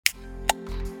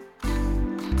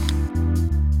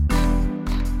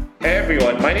Hey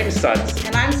everyone, my name is Suds.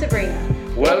 And I'm Sabrina.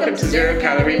 Welcome to Zero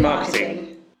Calorie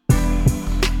Marketing.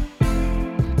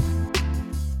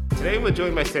 Today we're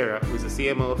joined by Sarah, who's the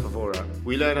CMO of Avora.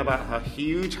 We learn about her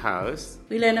huge house.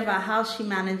 We learn about how she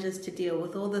manages to deal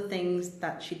with all the things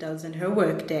that she does in her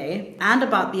workday, and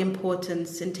about the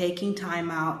importance in taking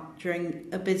time out during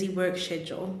a busy work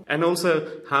schedule. And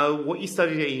also how what you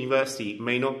studied at university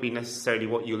may not be necessarily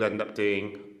what you'll end up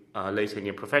doing later in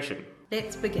your profession.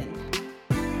 Let's begin.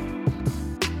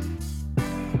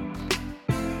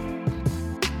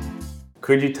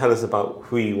 Could you tell us about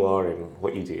who you are and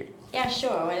what you do? Yeah,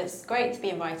 sure. Well, it's great to be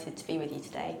invited to be with you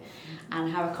today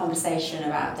and have a conversation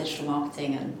about digital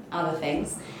marketing and other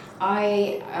things.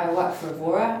 I work for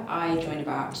Avora. I joined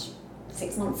about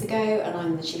 6 months ago and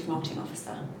I'm the Chief Marketing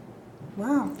Officer.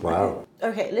 Wow.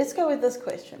 Okay, let's go with this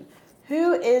question.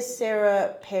 Who is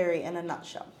Sarah Parry in a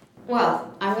nutshell?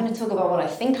 Well, I'm going to talk about what I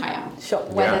think I am. Sure.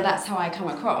 Whether that's how I come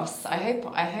across. I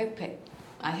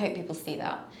hope people see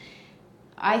that.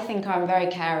 I think I'm very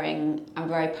caring, I'm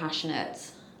very passionate,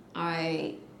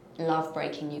 I love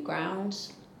breaking new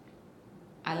ground,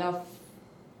 I love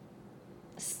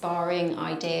sparring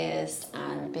ideas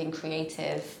and being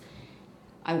creative.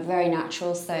 I'm very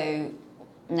natural, so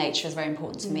nature is very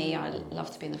important to me. I love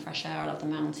to be in the fresh air, I love the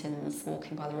mountains,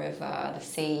 walking by the river, the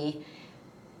sea.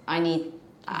 I need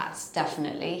that,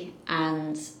 definitely,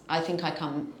 and I think I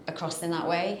come across in that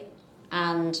way.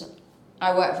 And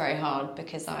I work very hard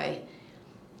because I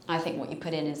think what you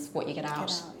put in is what you get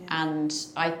out. And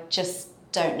I just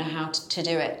don't know how to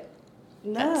do it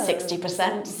at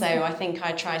 60%. So I think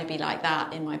I try to be like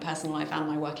that in my personal life and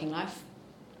my working life.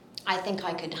 I think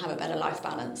I could have a better life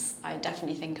balance. I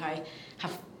definitely think I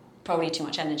have probably too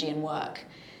much energy in work.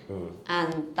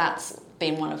 And that's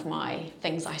been one of my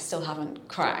things I still haven't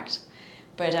cracked.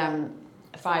 But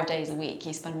 5 days a week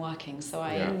you spend working. So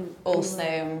I also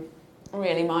am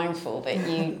really mindful that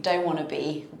you don't want to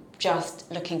be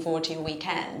just looking forward to your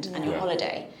weekend and your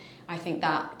holiday. I think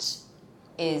that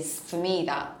is, for me,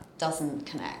 that doesn't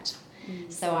connect.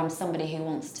 So I'm somebody who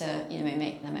wants to,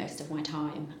 make the most of my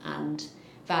time and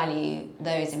value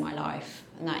those in my life,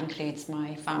 and that includes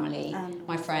my family,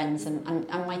 my friends, and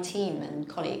my team and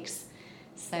colleagues.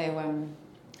 So I'm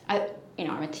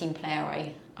a team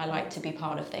player. I like to be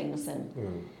part of things,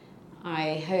 and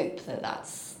I hope that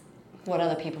that's what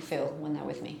other people feel when they're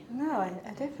with me. No, I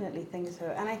definitely think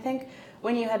so. And I think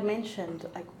when you had mentioned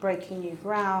like breaking new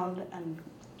ground and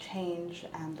change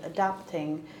and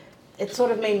adapting, it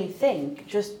sort of made me think,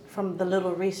 just from the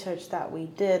little research that we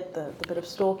did, the bit of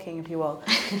stalking, if you will,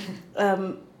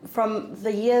 from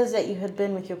the years that you had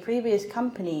been with your previous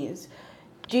companies,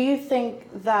 do you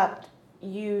think that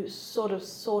you sort of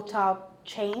sought out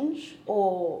change,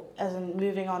 or as in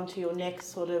moving on to your next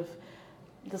sort of,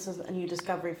 this is a new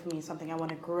discovery for me, something I want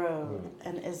to grow?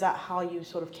 And is that how you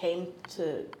sort of came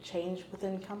to change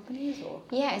within companies? Or?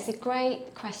 Yeah, it's a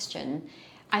great question.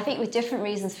 I think with different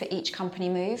reasons for each company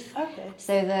move. Okay.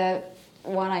 So the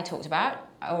one I talked about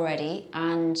already,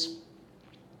 and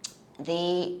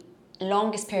the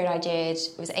longest period I did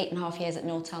was 8.5 years at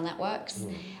Nortel Networks.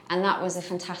 And that was a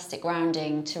fantastic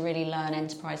grounding to really learn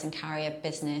enterprise and carrier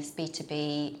business,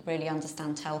 B2B, really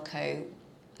understand telco.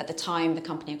 At the time, the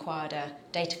company acquired a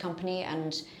data company,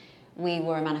 and we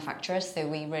were a manufacturer, so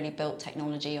we really built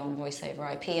technology on voice over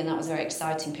IP, and that was a very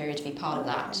exciting period to be part of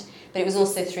that. But it was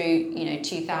also through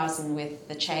 2000 with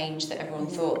the change that everyone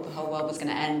thought the whole world was going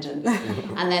to end, and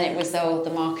then it was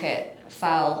the market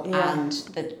fell and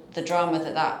the drama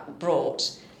that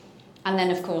brought. And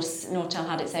then, of course, Nortel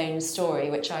had its own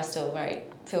story, which I still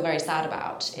feel very sad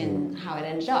about in how it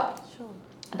ended up. Sure.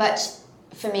 But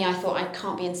for me, I thought I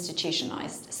can't be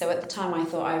institutionalized. So at the time I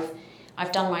thought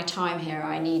I've done my time here,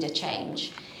 I need a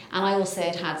change. And I also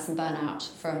had some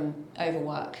burnout from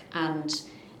overwork and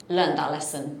learned that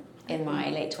lesson in my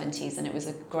late 20s, and it was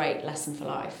a great lesson for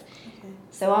life. Okay.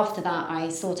 So after that, I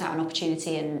sought out an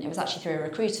opportunity, and it was actually through a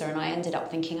recruiter, and I ended up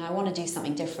thinking I want to do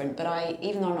something different, but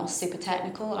even though I'm not super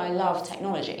technical, I love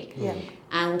technology.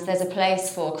 And there's a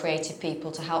place for creative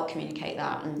people to help communicate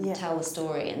that and tell the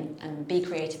story and be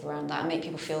creative around that and make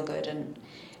people feel good. And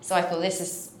so I thought this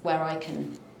is where I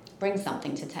can bring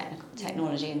something to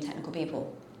technology and technical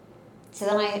people. So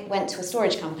then I went to a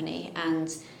storage company, and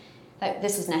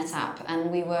this was NetApp, and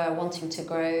we were wanting to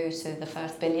grow to the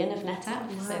first billion of NetApp.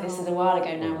 Wow. So this is a while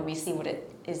ago now when we see what it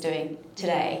is doing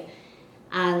today.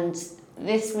 And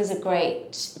this was a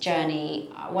great journey.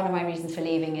 One of my reasons for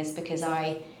leaving is because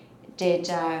I did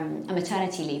a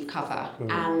maternity leave cover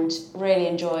and really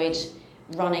enjoyed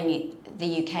running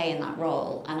the UK in that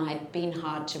role, and I'd been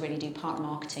hired to really do partner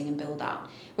marketing and build that,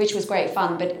 which was great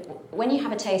fun. But when you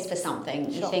have a taste for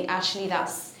something, you think, actually,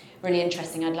 that's really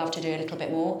interesting. I'd love to do a little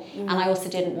bit more. And I also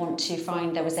didn't want to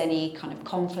find there was any kind of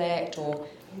conflict or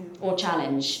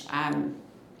challenge.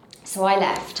 So I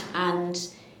left, and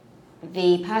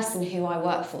the person who I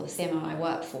work for, the CMO I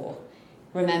work for,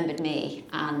 remembered me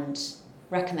and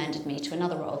recommended me to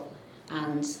another role.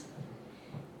 And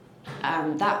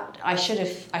that I should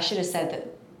have said that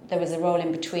there was a role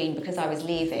in between, because I was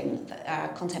leaving.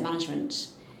 Content management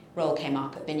role came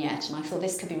up at Vignette, and I thought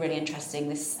this could be really interesting.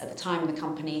 This, at the time, the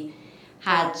company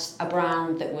had a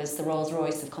brand that was the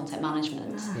Rolls-Royce of content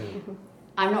management.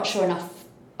 I'm not sure enough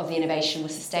of the innovation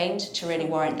was sustained to really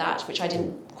warrant that, which I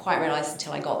didn't quite realise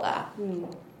until I got there.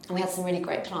 And we had some really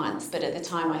great clients, but at the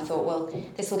time I thought, well,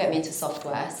 this will get me into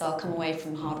software, so I'll come away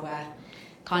from hardware,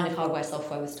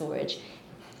 software with storage,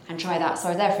 and try that. So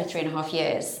I was there for 3.5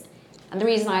 years. And the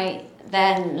reason I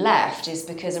then left is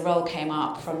because a role came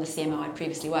up from the CMO I'd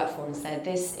previously worked for and said,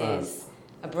 this is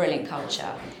a brilliant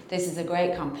culture, this is a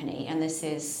great company, and this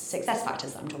is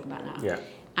SuccessFactors that I'm talking about now. Yeah.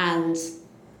 And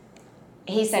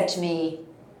he said to me,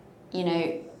 you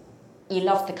know, you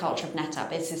love the culture of NetApp,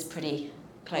 this is pretty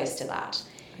close to that.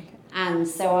 Okay. And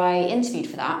so I interviewed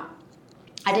for that.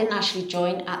 I didn't actually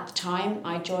join at the time.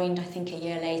 I joined, I think, a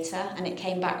year later, and it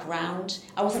came back round.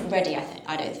 I wasn't ready,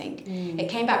 I don't think. It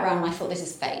came back round, and I thought, this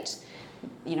is fate.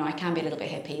 You know, I can be a little bit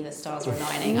hippie, the stars are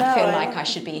aligning, I feel like I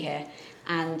should be here.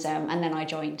 And then I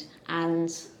joined,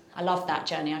 and I loved that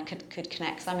journey. I could connect,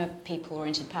 because I'm a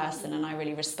people-oriented person, and I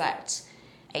really respect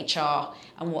HR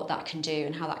and what that can do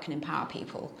and how that can empower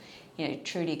people. You know,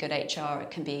 truly good HR, it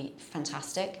can be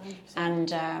fantastic.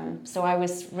 100%. And so I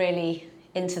was really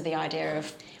into the idea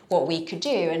of what we could do,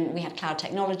 and we had cloud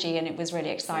technology, and it was really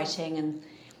exciting, and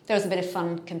there was a bit of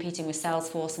fun competing with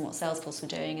Salesforce and what Salesforce were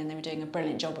doing, and they were doing a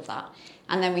brilliant job of that.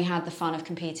 And then we had the fun of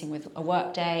competing with a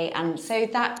Workday, and so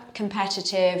that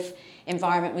competitive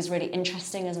environment was really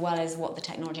interesting, as well as what the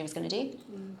technology was going to do.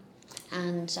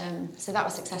 And so that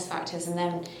was SuccessFactors, and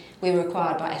then we were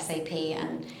acquired by SAP,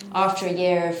 and after a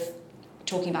year of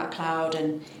talking about cloud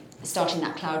and starting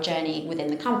that cloud journey within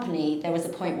the company, there was a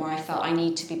point where I felt I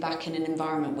need to be back in an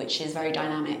environment which is very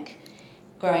dynamic,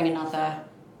 growing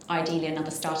ideally another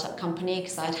startup company,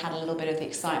 because I'd had a little bit of the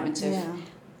excitement of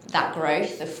that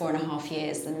growth of 4.5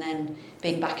 years, and then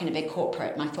being back in a big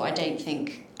corporate, and I thought, I don't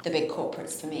think the big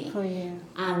corporate's for me. Oh, yeah.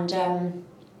 And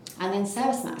then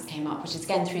ServiceMax came up, which is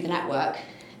again through the network,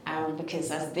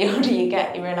 because as the older you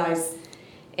get, you realise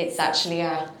it's actually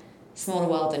a smaller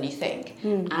world than you think.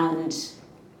 And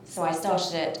so I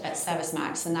started at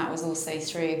ServiceMax, and that was also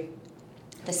through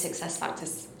the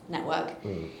SuccessFactors network.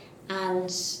 And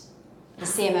the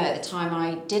CMO at the time,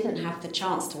 I didn't have the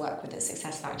chance to work with at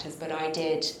SuccessFactors, but I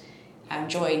did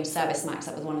join ServiceMax.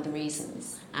 That was one of the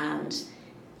reasons. And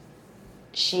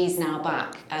she's now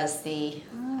back as the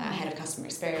head of customer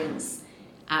experience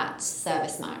at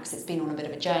ServiceMax. It's been on a bit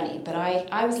of a journey, but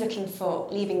I was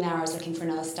leaving there, I was looking for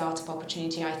another startup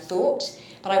opportunity, I thought,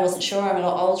 but I wasn't sure. I'm a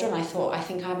lot older, and I thought, I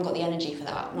think I haven't got the energy for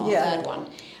that, not a third one.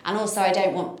 And also, I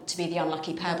don't want to be the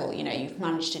unlucky pebble. You know, you've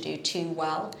managed to do too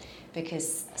well,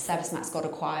 because ServiceMax got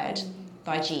acquired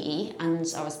by GE, and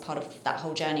I was part of that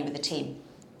whole journey with the team.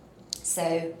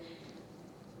 So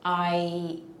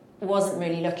I wasn't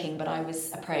really looking, but I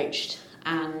was approached,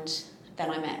 and then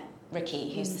I met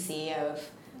Ricky, who's the CEO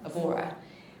of Aura,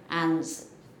 and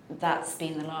that's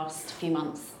been the last few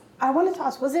months. I wanted to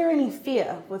ask, was there any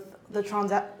fear with the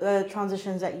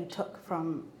transitions that you took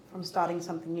from starting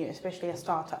something new, especially a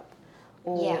startup?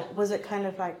 Or was it kind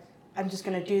of like, I'm just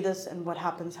going to do this, and what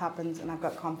happens, happens, and I've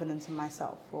got confidence in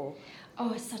myself? Or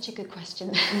Oh, it's such a good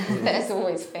question. There's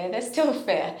always fear. There's still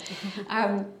fear.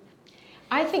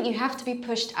 I think you have to be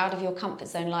pushed out of your comfort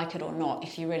zone, like it or not,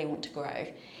 if you really want to grow.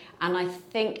 And I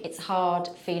think it's hard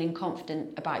feeling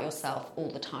confident about yourself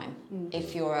all the time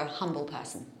if you're a humble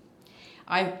person.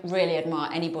 I really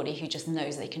admire anybody who just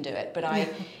knows they can do it, but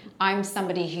I'm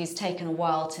somebody who's taken a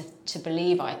while to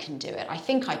believe I can do it. I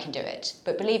think I can do it,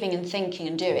 but believing and thinking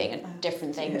and doing are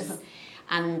different things. Yeah.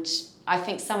 And I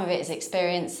think some of it is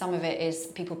experience, some of it is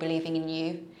people believing in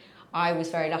you. I was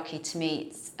very lucky to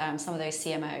meet some of those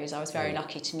CMOs. I was very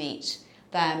lucky to meet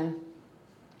them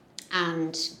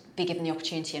and be given the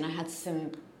opportunity, and I had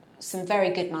some very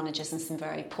good managers and some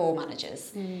very poor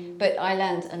managers. But I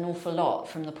learned an awful lot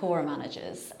from the poorer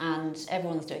managers, and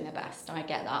everyone's doing their best. I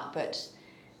get that, but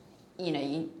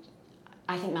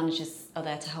I think managers are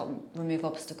there to help remove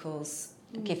obstacles,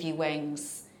 give you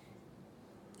wings,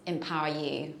 empower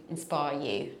you, inspire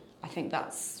you. I think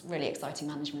that's really exciting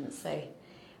management. So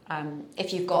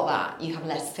If you've got that, you have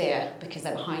less fear because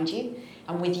they're behind you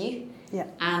and with you. Yeah.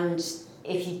 And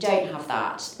if you don't have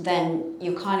that, then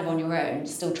you're kind of on your own,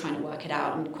 still trying to work it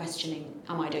out and questioning,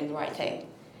 am I doing the right thing?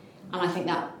 And I think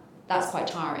that's quite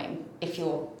tiring if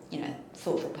you're,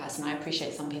 thoughtful person. I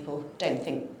appreciate some people don't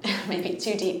think maybe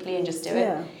too deeply and just do it.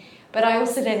 Yeah. But I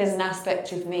also know there's an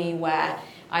aspect of me where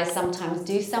I sometimes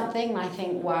do something and I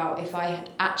think, wow, if I had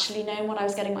actually known what I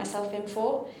was getting myself in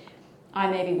for,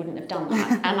 I maybe wouldn't have done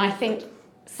that. And I think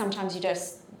sometimes you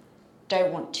just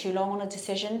don't want too long on a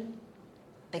decision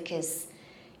because,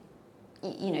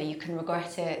 you can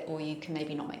regret it or you can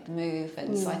maybe not make the move.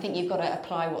 And so I think you've got to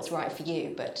apply what's right for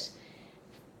you. But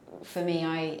for me,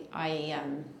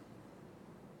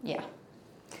 yeah.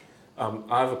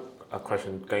 I have a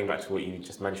question going back to what you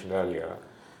just mentioned earlier.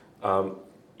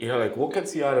 What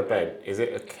gets you out of bed? Is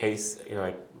it a case,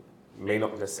 may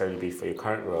not necessarily be for your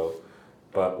current role,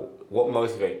 but what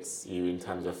motivates you in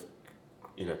terms of,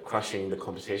 crushing the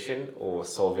competition or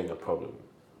solving a problem?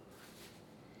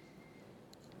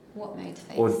 What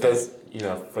motivates? Or does,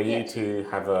 for you to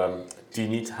have do you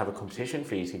need to have a competition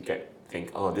for you to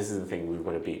think, oh, this is the thing we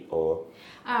want to beat, or?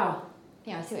 Oh,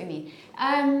 yeah, I see what you mean.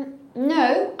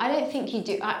 No, I don't think you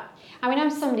do. I'm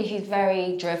somebody who's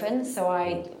very driven, so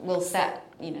I will set,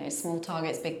 small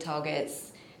targets, big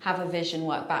targets, have a vision,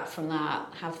 work back from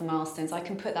that, have the milestones. I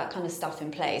can put that kind of stuff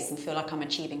in place and feel like I'm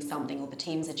achieving something or the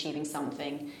team's achieving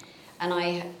something. And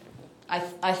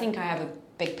I think I have a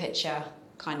big picture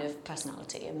kind of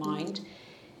personality in mind.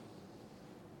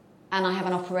 And I have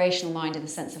an operational mind in the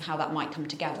sense of how that might come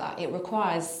together. It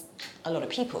requires a lot of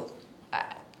people.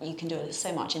 You can do it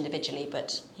so much individually,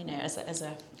 but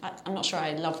I'm not sure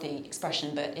I love the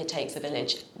expression, but it takes a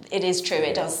village. It is true.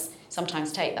 It does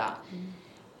sometimes take that.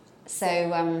 So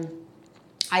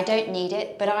I don't need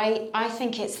it, but I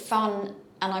think it's fun,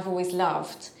 and I've always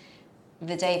loved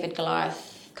the David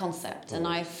Goliath concept, and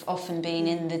I've often been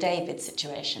in the David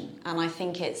situation, and I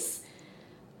think it's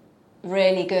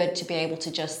really good to be able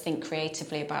to just think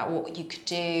creatively about what you could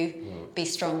do, be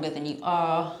stronger than you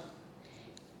are,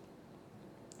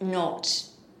 not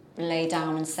lay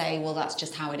down and say, well, that's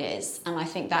just how it is. And I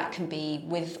think that can be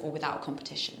with or without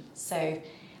competition. So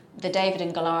the David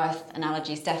and Goliath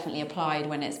analogy is definitely applied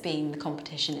when it's being the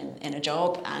competition in a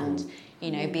job, and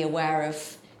be aware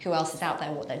of who else is out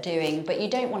there, what they're doing, but you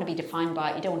don't want to be defined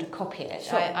by it, you don't want to copy it.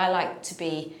 Sure. I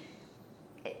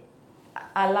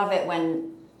love it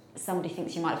when somebody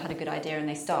thinks you might have had a good idea and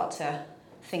they start to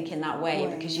think in that way,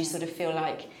 because you sort of feel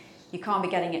like you can't be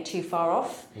getting it too far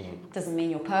off. Doesn't mean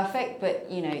you're perfect, but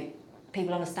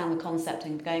people understand the concept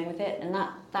and going with it, and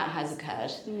that has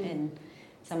occurred in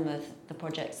some of the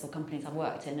projects or companies I've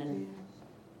worked in, and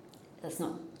that's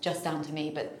not just down to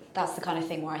me, but that's the kind of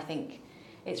thing where I think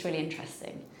it's really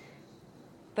interesting.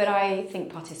 But I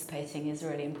think participating is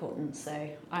really important, so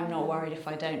I'm not worried if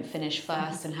I don't finish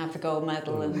first and have the gold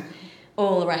medal and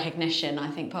all the recognition. I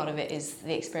think part of it is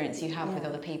the experience you have with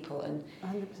other people, and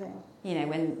 100%.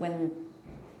 When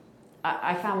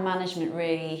I found management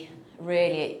really,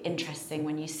 really interesting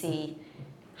when you see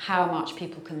how much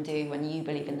people can do when you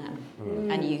believe in them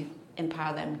and you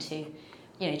empower them to,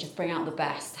 just bring out the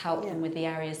best, help them with the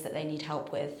areas that they need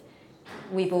help with.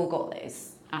 We've all got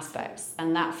those aspects,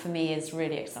 and that for me is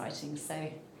really exciting. So,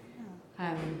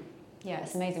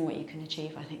 it's amazing what you can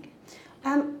achieve, I think.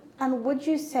 And would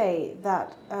you say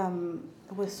that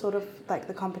with sort of like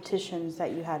the competitions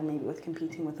that you had maybe with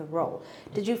competing with a role,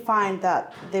 did you find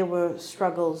that there were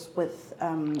struggles with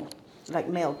like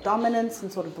male dominance in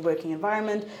sort of the working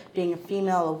environment, being a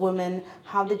female, a woman?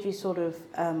 How did you sort of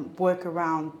work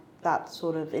around that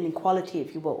sort of inequality,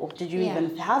 if you will? Or did you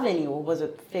even have any, or was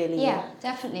it fairly... Yeah,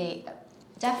 definitely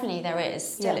there is,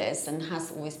 still is, and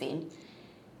has always been.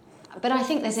 But I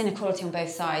think there's inequality on both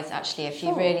sides, actually, if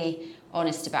you're really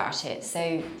honest about it.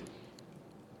 So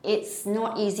it's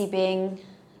not easy being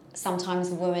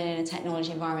sometimes a woman in a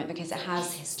technology environment because it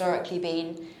has historically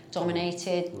been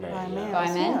dominated by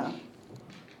men. Yeah.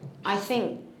 I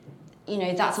think,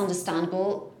 that's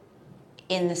understandable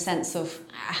in the sense of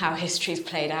how history's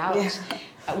played out.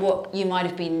 What you might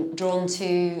have been drawn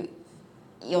to,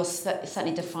 you're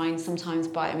certainly defined sometimes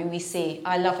by...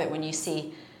 I love it when you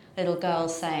see little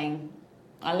girls saying,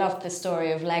 I love the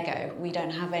story of Lego. We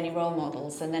don't have any role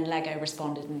models, and then Lego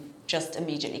responded and just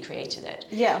immediately created it.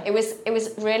 Yeah. It was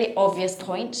a really obvious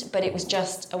point, but it was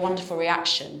just a wonderful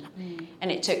reaction,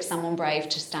 and it took someone brave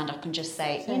to stand up and just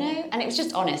say, and it was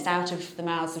just honest, out of the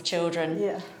mouths of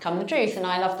children come the truth, and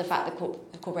I love the fact that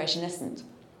the corporation listened.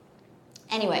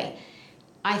 Anyway,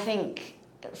 I think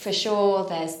for sure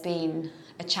there's been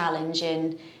a challenge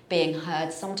in being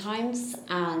heard sometimes,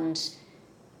 and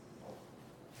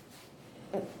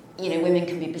women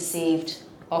can be perceived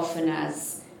often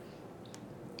as,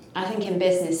 I think in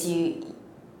business,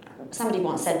 somebody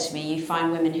once said to me, you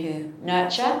find women who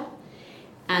nurture,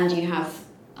 and you have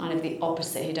kind of the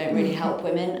opposite who don't really help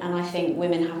women, and I think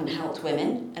women haven't helped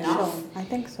women enough. Sure. I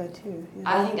think so too. Yeah.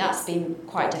 I think that's been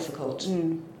quite difficult.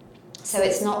 So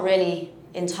it's not really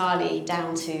entirely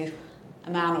down to a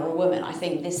man or a woman. I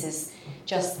think this is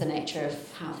just the nature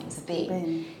of how things have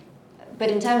been. But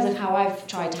in terms of how I've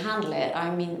tried to handle it,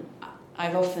 I mean,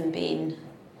 I've often been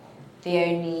the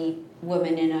only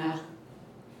woman in a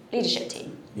leadership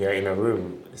team. Yeah, in a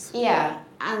room. Yeah,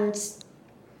 and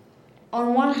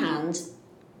on one hand,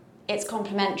 it's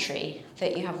complimentary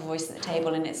that you have a voice at the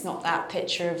table, and it's not that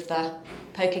picture of the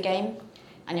poker game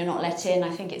and you're not let in. I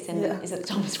think it's is it the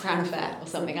Thomas Crown Affair or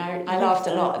something? I laughed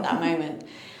a lot at that moment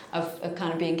of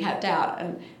kind of being kept out,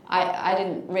 and I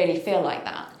didn't really feel like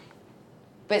that.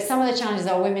 But some of the challenges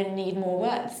are women need more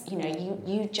words.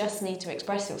 You just need to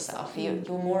express yourself. You're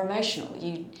more emotional.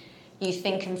 You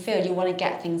think and feel. You want to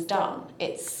get things done.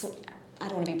 I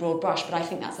don't want to be broad brush, but I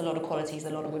think that's a lot of qualities a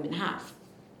lot of women have.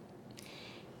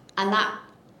 And that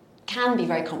can be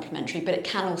very complimentary, but it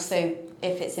can also,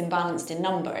 if it's imbalanced in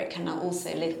number, it can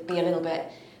also be a little bit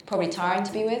probably tiring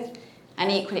to be with.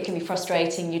 And equally, it can be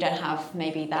frustrating. You don't have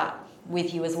maybe that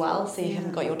with you as well, so you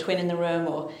haven't got your twin in the room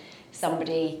or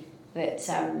somebody that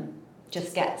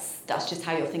just gets, that's just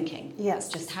how you're thinking. Yeah. It's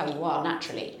just how you are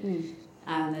naturally.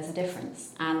 There's a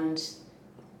difference. And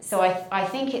so I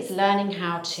think it's learning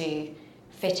how to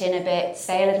fit in a bit,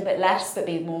 say a little bit less, but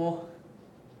be more,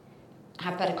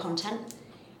 have better content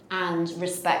and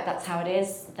respect. That's how it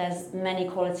is. There's many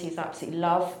qualities I absolutely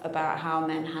love about how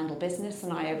men handle business,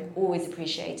 and I have always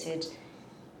appreciated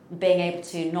being able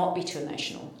to not be too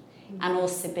emotional and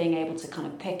also being able to kind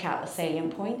of pick out the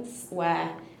salient points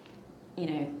where,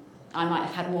 I might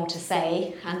have had more to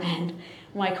say and then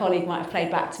my colleague might have played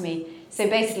back to me, so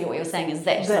basically what you're saying is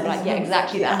this. I'm like, yeah,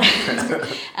 exactly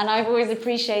that. And I've always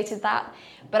appreciated that,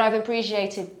 but I've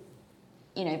appreciated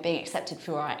being accepted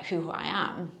for who I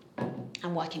am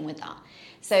and working with that.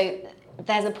 So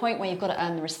there's a point where you've got to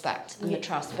earn the respect and the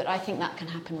trust, but I think that can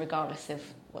happen regardless of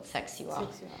what sex you are.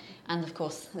 And of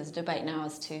course, there's a debate now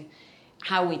as to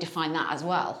how we define that as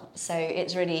well. So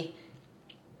it's really,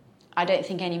 I don't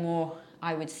think anymore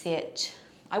I wouldn't see it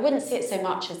so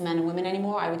much as men and women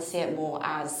anymore. I would see it more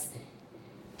as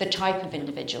the type of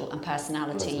individual and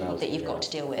personality that you've got to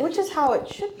deal with. Which is how it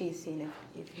should be seen,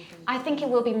 if you think. I think it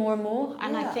will be more and more,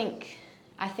 and I think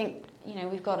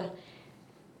we've got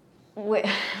we're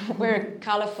a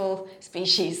colourful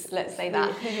species, let's say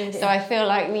that. So I feel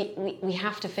like we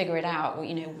have to figure it out.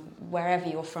 Wherever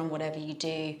you're from, whatever you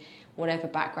do, whatever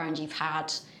background you've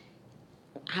had,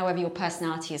 however your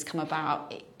personality has come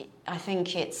about, I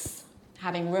think it's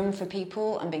having room for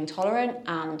people and being tolerant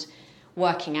and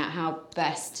working out how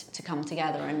best to come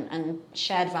together and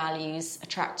shared values,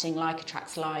 attracting like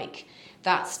attracts like.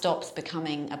 That stops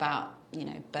becoming about,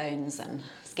 bones and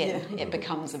skin. Yeah. It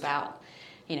becomes about,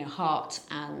 heart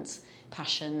and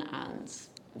passion and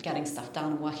getting stuff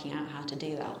done and working out how to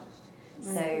do that.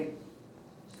 So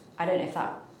I don't know if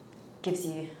that gives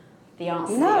you the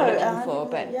answer that you're looking for,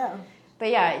 but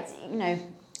yeah, it's,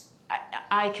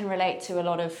 I can relate to a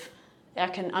lot of, I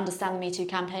can understand the Me Too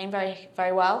campaign very,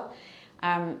 very well.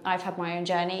 I've had my own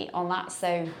journey on that,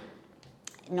 so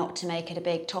not to make it a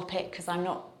big topic, because I'm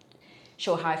not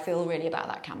sure how I feel really about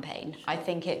that campaign. I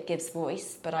think it gives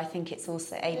voice, but I think it's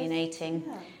also alienating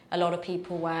a lot of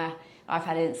people, where I've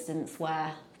had instances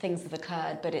where things have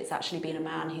occurred, but it's actually been a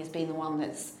man who's been the one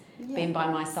that's been by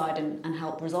my side and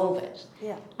helped resolve it.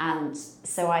 Yeah. And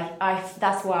so I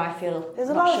that's why I feel, there's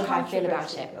not a lot sure of how I feel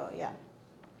about it.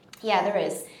 Yeah, there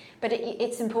is. But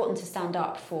it's important to stand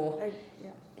up for,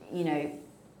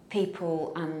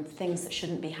 people and things that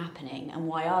shouldn't be happening, and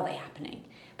why are they happening.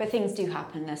 But things do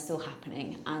happen, they're still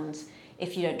happening, and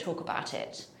if you don't talk about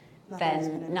it,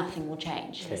 then nothing will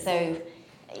change. So,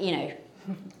 I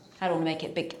don't want to make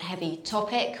it a big, heavy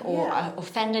topic or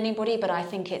offend anybody, but I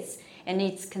think it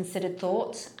needs considered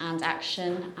thought and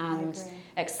action and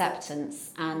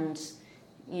acceptance and,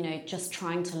 just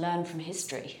trying to learn from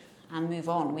history and move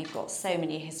on. We've got so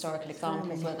many historical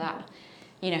examples where that,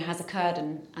 has occurred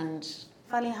and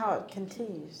funny how it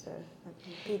continues, though. It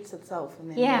repeats itself.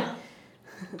 And then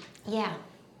yeah.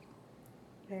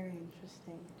 Very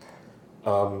interesting.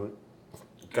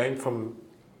 Going from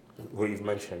what you've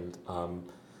mentioned,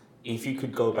 if you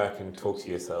could go back and talk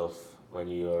to yourself when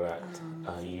you were at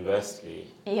university,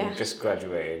 you just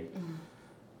graduated,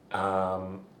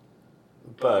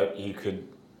 but you could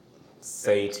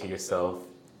say to yourself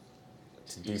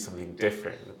to do something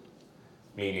different,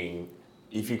 meaning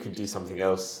if you could do something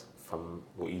else from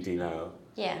what you do now,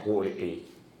 Yeah. what would it be?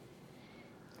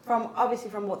 Obviously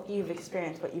from what you've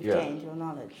experienced, what you've Yeah. gained, your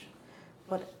knowledge.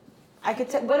 What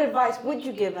advice would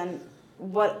you give, and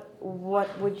what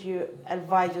would you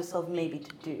advise yourself maybe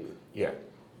to do? Yeah.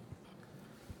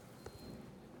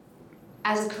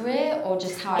 As a career, or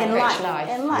just how I In approach life, life?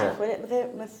 in life, Yeah.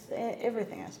 with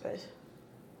everything, I suppose.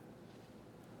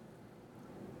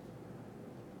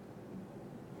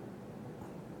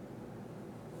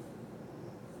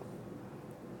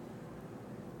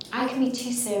 I can be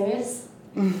too serious,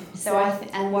 so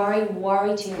and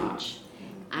worry too much,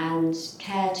 and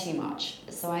care too much.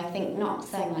 So I think, not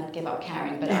saying I'd give up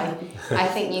caring, but I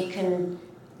think you can.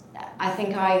 I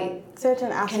think I Certain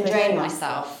can aspects. drain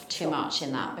myself too much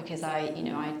in that, because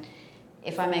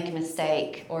if I make a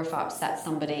mistake, or if I upset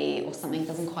somebody, or something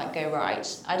doesn't quite go right,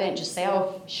 I don't just say,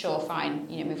 oh, sure, fine,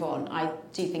 move on. I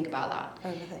do think about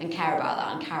that and care about that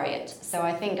and carry it. So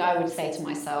I think I would say to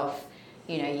myself,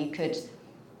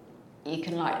 you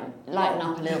can lighten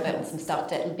up a little bit on some stuff,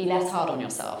 to be less hard on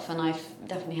yourself. And I've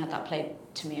definitely had that played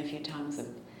to me a few times, of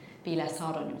be less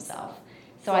hard on yourself.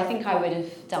 So I think I would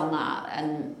have done that,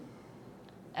 and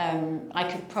I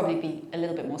could probably be a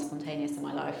little bit more spontaneous in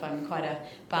my life. I'm quite a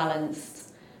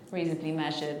balanced, reasonably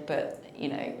measured, but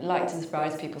like to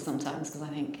surprise people sometimes, because I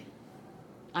think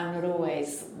I'm not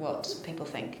always what people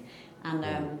think.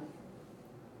 And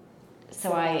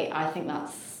so I think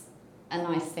that's a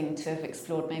nice thing to have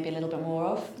explored maybe a little bit more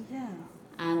of. Yeah.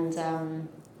 And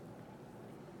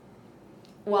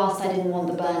whilst I didn't want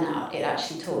the burnout, it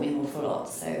actually taught me an awful lot.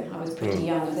 So I was pretty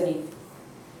young. I was only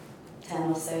 10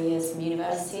 or so years from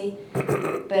university.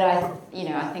 But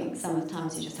I think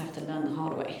sometimes you just have to learn the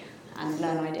hard way, and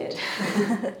learn I did.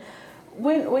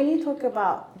 When you talk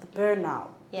about the burnout,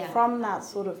 Yeah. from that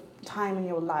sort of time in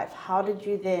your life, how did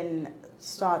you then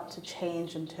start to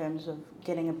change in terms of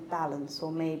getting a balance,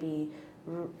 or maybe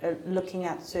looking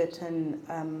at certain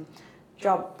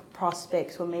job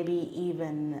prospects, or maybe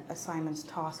even assignments,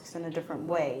 tasks in a different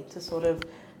way to sort of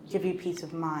give you peace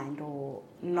of mind, or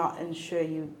not ensure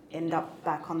you end up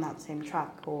back on that same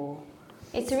track? Or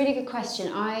It's a really good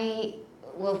question.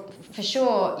 Well, for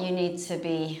sure, you need to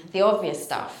be the obvious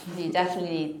stuff. You definitely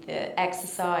need the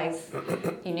exercise,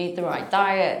 you need the right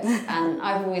diet, and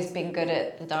I've always been good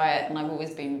at the diet, and I've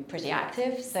always been pretty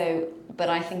active, but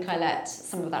I think I let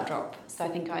some of that drop. So I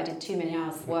think I did too many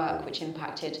hours of work, which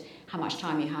impacted how much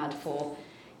time you had for,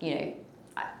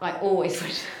 I'd always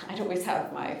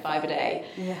have my 5 a day.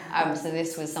 yeah. So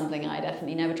this was something I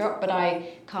definitely never dropped, but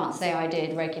I can't say I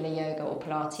did regular yoga or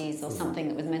Pilates or something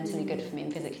that was mentally good for me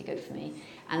and physically good for me.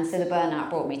 And so the burnout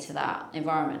brought me to that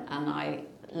environment, and I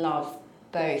love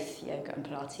both yoga and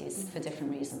Pilates for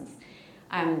different reasons.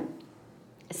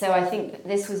 So I think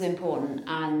this was important,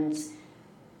 and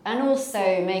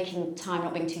also making time,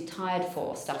 not being too tired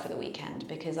for stuff at the weekend,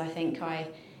 because I think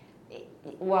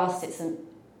whilst it's an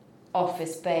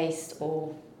office-based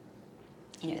or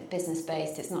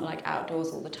business-based, it's not like outdoors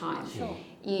all the time. Sure.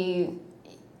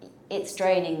 It's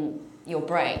draining your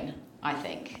brain, I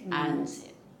think, and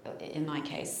in my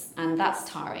case, and that's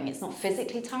tiring. It's not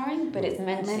physically tiring, but it's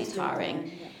mentally tiring.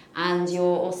 Yeah. And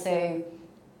you're also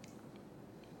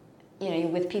you're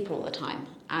with people all the time,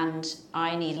 and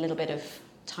I need a little bit of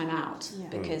time out,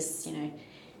 because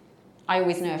I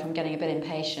always know if I'm getting a bit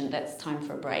impatient, that's time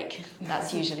for a break.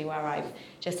 That's usually where I've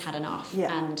just had enough.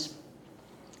 Yeah. And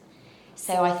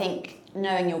so I think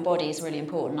knowing your body is really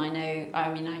important.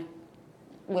 I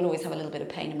will always have a little bit of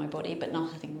pain in my body, but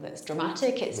nothing that's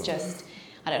dramatic. It's just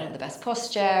I don't have the best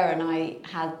posture, and I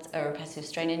had a repetitive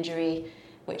strain injury,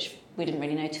 which we didn't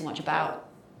really know too much about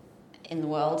in the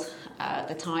world at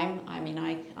the time.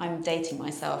 I'm dating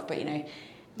myself, but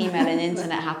email and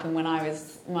internet happened when I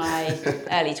was my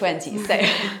early 20s, so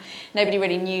nobody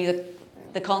really knew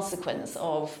the consequence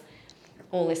of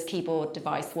all this keyboard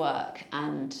device work,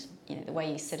 and the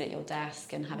way you sit at your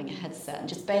desk and having a headset and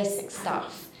just basic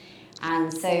stuff.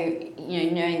 And so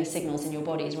knowing the signals in your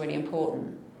body is really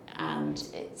important, and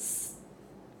it's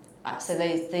so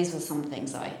these were some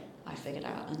things I figured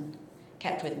out and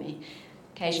kept with me.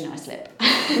 Occasionally I slip,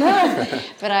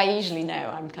 but I usually know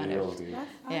I'm kind of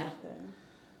yeah.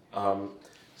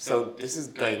 So this is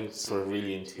going sort of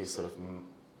really into sort of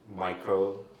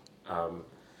micro.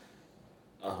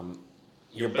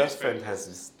 Your best friend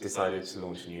has decided to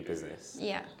launch a new business.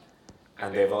 Yeah.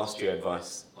 And they've asked your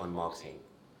advice on marketing.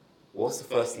 What's the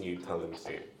first thing you'd tell them to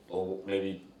do? Or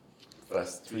maybe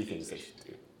first 3 things they should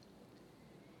do?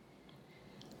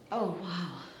 Oh,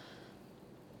 wow.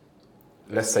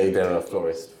 Let's say they're a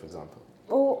florist, for example.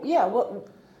 Or yeah,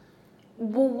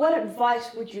 what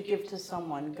advice would you give to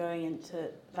someone going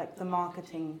into like the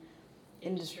marketing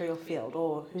industry or field,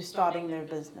 or who's starting their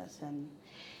business, and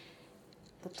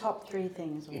the top 3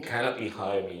 things. You cannot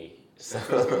hire me. So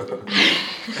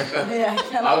Yeah,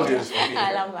 I'll do this for you.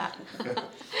 I love that.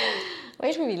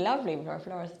 Which would be lovely for a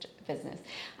florist business.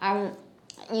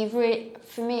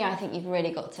 For me, I think you've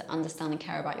really got to understand and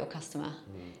care about your customer.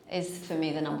 Is for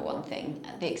me the number one thing.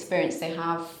 The experience they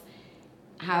have,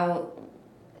 how,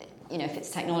 if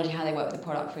it's technology, how they work with the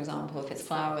product, for example. If it's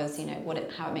flowers,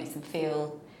 how it makes them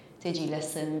feel. Did you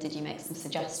listen? Did you make some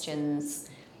suggestions?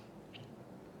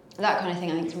 That kind of thing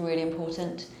I think is really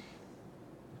important.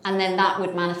 And then that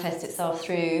would manifest itself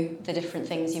through the different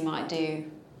things you might do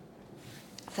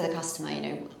for the customer.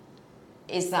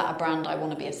 Is that a brand I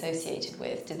want to be associated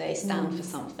with? Do they stand for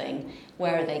something?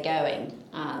 Where are they going?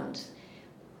 And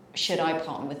should I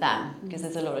partner with them? Because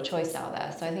there's a lot of choice out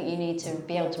there. So I think you need to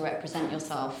be able to represent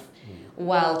yourself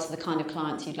well to the kind of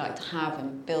clients you'd like to have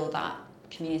and build that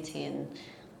community and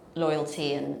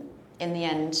loyalty. And in the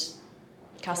end,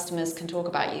 customers can talk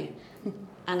about you.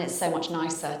 And it's so much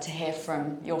nicer to hear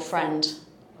from your friend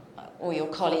or your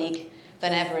colleague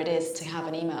than ever it is to have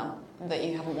an email that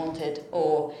you haven't wanted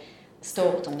or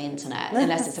stalked on the internet,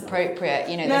 unless it's appropriate.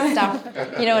 The stuff,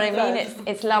 you know what I mean?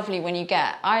 It's lovely when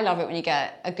I love it when you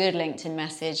get a good LinkedIn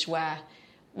message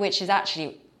which is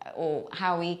actually or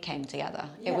how we came together.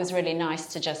 Yeah. It was really nice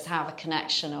to just have a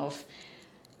connection of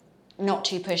not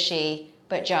too pushy,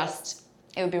 but just,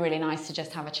 it would be really nice to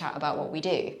just have a chat about what we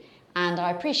do. And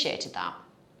I appreciated that.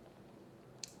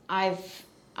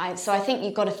 So I think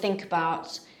you've got to think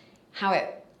about how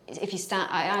if you start,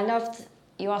 I loved,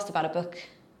 you asked about a book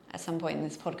at some point in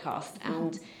this podcast,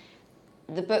 and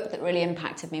the book that really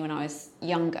impacted me when I was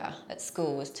younger at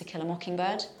school was To Kill a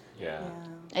Mockingbird. Yeah.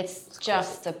 It's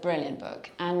just a brilliant book.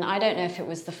 And I don't know if it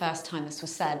was the first time this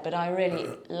was said, but I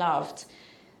really loved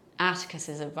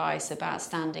Atticus's advice about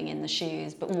standing in the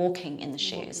shoes, but walking in the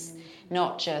shoes,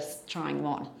 not just trying them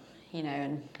on,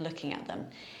 and looking at them.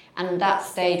 And that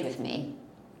stayed with me.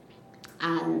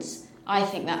 And I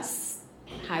think that's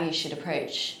how you should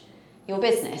approach your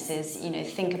business is,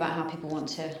 think about how people want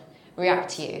to react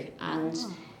to you.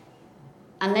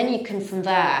 And then you can, from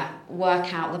there,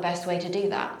 work out the best way to do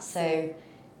that. So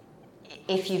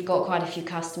if you've got quite a few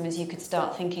customers, you could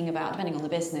start thinking about, depending on the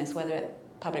business, whether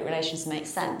public relations makes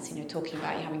sense, talking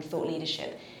about you having thought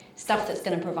leadership, stuff that's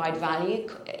going to provide value.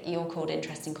 You're called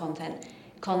interesting content.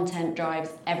 Content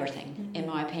drives everything, in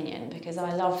my opinion, because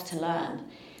I love to learn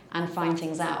and find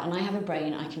things out, and I have a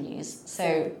brain I can use.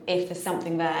 So if there's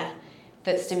something there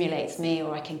that stimulates me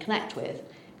or I can connect with,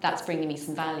 that's bringing me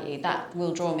some value, that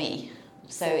will draw me.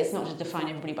 So it's not to define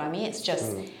everybody by me, it's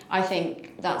just, I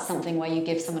think that's something where you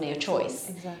give somebody a choice.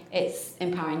 Exactly. It's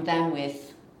empowering them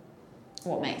with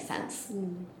what makes sense.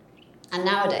 And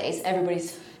nowadays,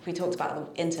 we talked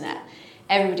about the internet,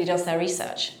 everybody does their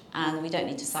research, and we don't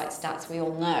need to cite stats. We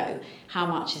all know how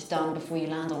much is done before you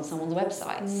land on someone's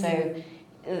website. So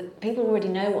people already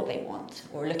know what they want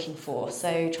or are looking for.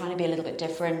 So trying to be a little bit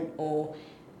different or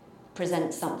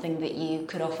present something that you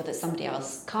could offer that somebody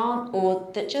else can't, or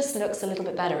that just looks a little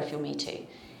bit better if you're me too.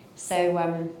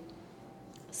 So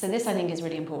this I think is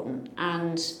really important.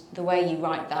 And the way you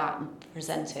write that and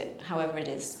present it, however it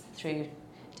is, through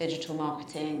digital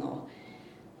marketing or,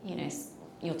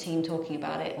 your team talking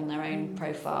about it on their own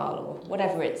profile or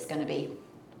whatever it's going to be.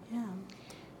 Yeah.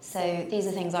 So these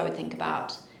are things I would think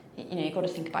about. You've got to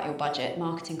think about your budget.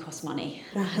 Marketing costs money.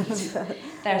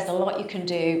 There's a lot you can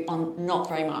do on not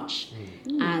very much.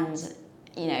 And,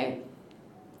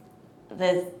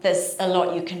 there's a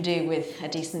lot you can do with a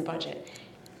decent budget.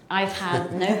 I've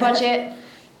had no budget,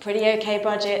 pretty okay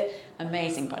budget,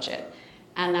 amazing budget.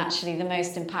 And actually the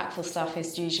most impactful stuff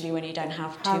is usually when you don't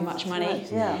have too much money.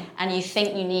 Yeah. And you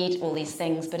think you need all these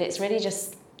things, but it's really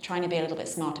just trying to be a little bit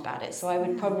smart about it. So I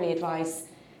would probably advise,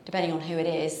 depending on who it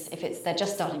is, if they're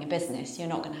just starting a business, you're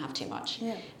not going to have too much.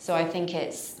 Yeah. So I think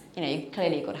it's,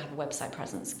 clearly you've got to have a website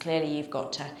presence. Clearly you've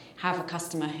got to have a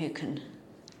customer who can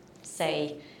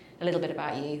say a little bit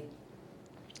about you.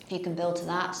 If you can build to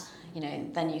that,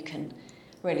 then you can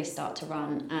really start to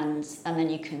run, and then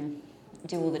you can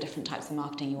do all the different types of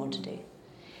marketing you want to do.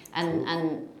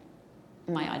 And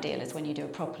my ideal is when you do a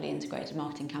properly integrated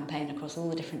marketing campaign across all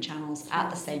the different channels at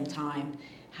the same time,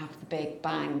 have the big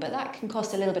bang, but that can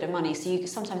cost a little bit of money, so you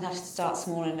sometimes have to start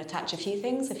small and attach a few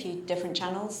different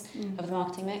channels of the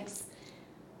marketing mix.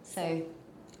 So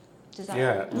does that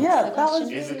answer the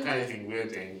question? It's the kind of thing we're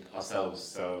doing ourselves,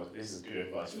 so this is good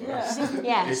advice for us.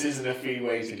 Yeah. This isn't a free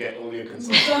way to get all your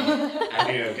consulting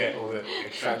and get all the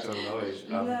extraction of knowledge.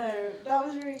 No, that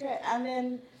was really great. And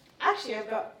then actually I've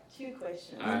got 2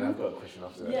 questions. And I've got a question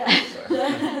after that.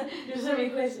 Yeah. There's so many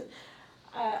questions.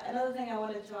 Another thing I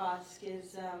wanted to ask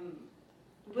is,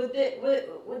 would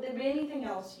there be anything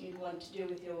else you'd want to do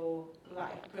with your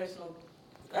personal,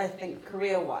 I think,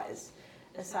 career-wise,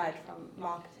 aside from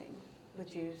marketing?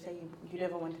 Would you say you'd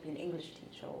ever want to be an English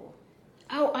teacher? Or?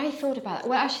 Oh, I thought about it.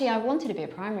 Well, actually, I wanted to be a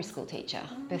primary school teacher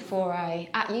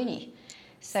at uni.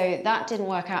 So that didn't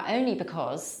work out only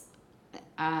because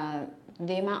the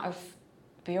amount of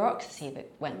bureaucracy that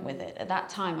went with it. At that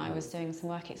time, I was doing some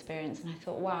work experience and I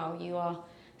thought, wow, you are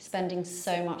spending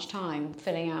so much time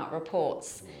filling out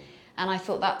reports. And I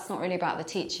thought that's not really about the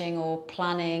teaching or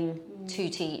planning to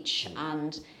teach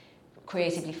and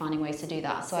creatively finding ways to do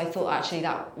that. So I thought actually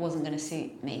that wasn't going to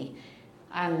suit me.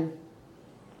 I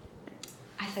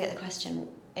forget the question.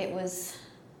 It was...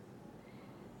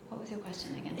 What was your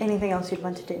question again? Anything else you'd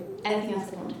want to do? Anything else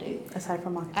I'd want to do? Aside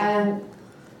from marketing?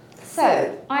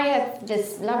 So I have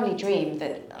this lovely dream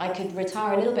that I could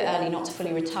retire a little bit early, not to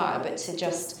fully retire, but to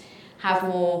just have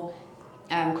more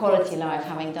quality life,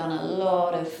 having done a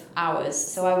lot of hours.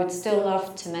 So I would still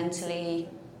love to mentally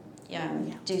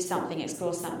do something,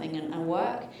 explore something and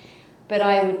work. But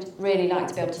I would really like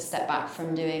to be able to step back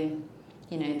from doing,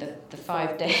 the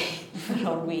 5-day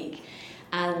full-on week.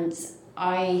 And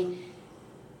I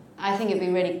think it'd be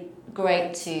really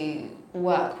great to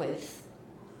work with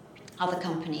other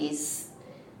companies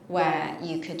where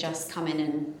you could just come in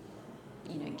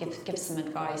and give some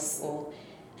advice or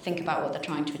think about what they're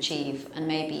trying to achieve and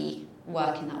maybe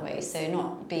work in that way. So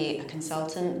not be a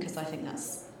consultant, because I think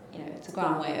that's it's a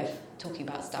grand way of talking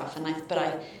about stuff. But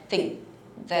I think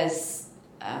there's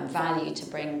value to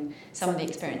bring some of the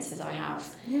experiences I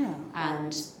have. Yeah.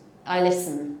 And I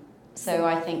listen. So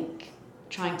I think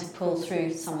trying to pull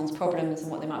through someone's problems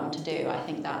and what they might want to do, I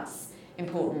think that's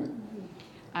important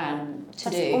to That's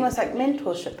do. Almost like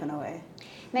mentorship in a way.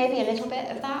 Maybe a little bit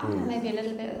of that. Maybe a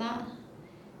little bit of that.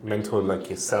 Mentor like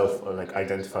yourself, or like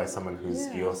identify someone who's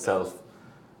yourself,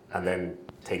 and then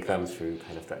take them through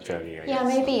kind of that journey. I guess.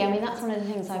 Maybe. I mean, that's one of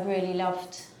the things I've really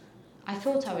loved. I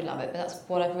thought I would love it, but that's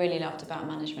what I've really loved about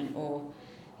management, or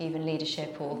even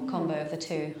leadership, or combo of the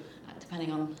two,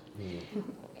 depending on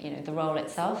the role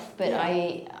itself. But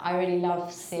I really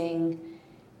love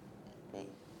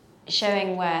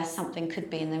showing where something could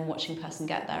be, and then watching a person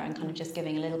get there, and kind of just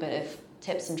giving a little bit of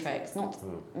tips and tricks,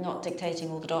 not dictating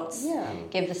all the dots.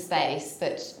 Give the space,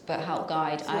 but help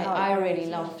guide. I really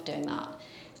love doing that,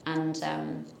 and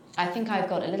I think I've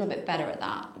got a little bit better at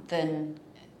that than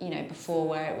before,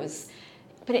 where it was,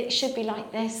 but it should be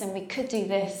like this, and we could do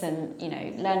this, and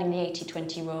learning the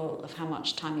 80-20 rule of how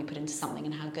much time you put into something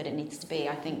and how good it needs to be.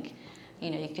 I think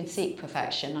you can seek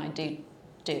perfection. I do,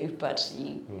 but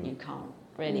you can't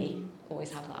really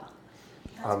always have that.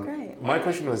 That's great. My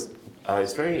question was,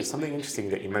 it's something interesting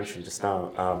that you mentioned just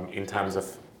now, in terms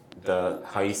of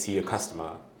how you see your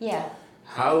customer. Yeah.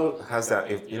 How has that,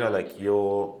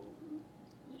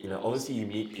 obviously you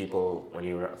meet people when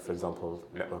you're at, for example,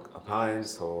 Network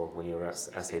Appliance, or when you're at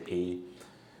SAP,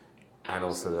 and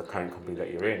also the current company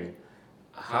that you're in.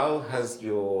 How has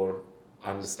your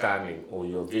understanding or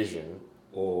your vision,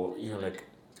 or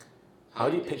how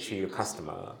do you picture your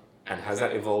customer, and has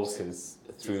that evolved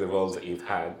through the roles that you've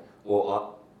had,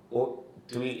 or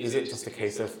is it just a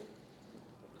case of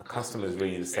a customer is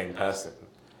really the same person,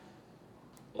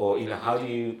 or how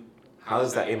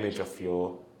is that image of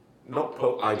your not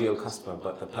ideal customer,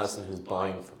 but the person who's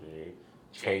buying from you,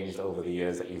 changed over the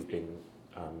years that you've been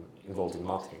involved in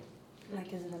marketing?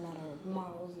 Like, is it a matter of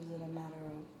morals? Is it a matter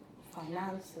of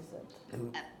finance? Is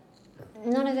it?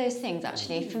 None of those things,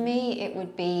 actually. For me, it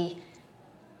would be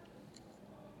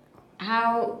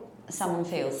how someone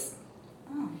feels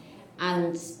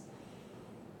and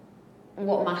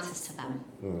what matters to them,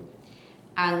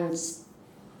 and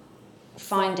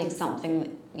finding something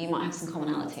that you might have some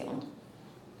commonality on.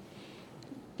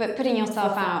 But putting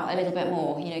yourself out a little bit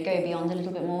more, go beyond a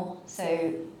little bit more.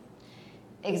 So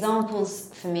examples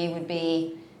for me would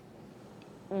be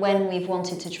when we've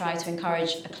wanted to try to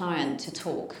encourage a client to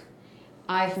talk.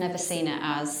 I've never seen it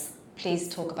as, please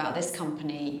talk about this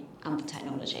company and the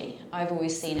technology. I've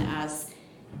always seen it as,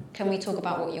 can we talk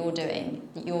about what you're doing,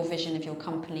 your vision of your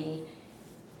company,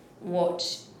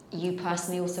 what you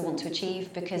personally also want to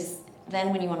achieve? Because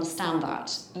then when you understand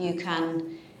that, you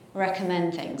can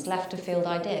recommend things, left of field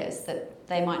ideas that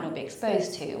they might not be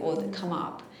exposed to or that come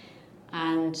up.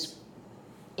 And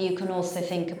you can also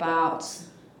think about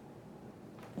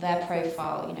their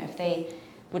profile, if they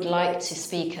would like to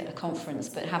speak at a conference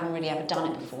but haven't really ever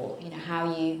done it before,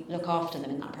 how you look after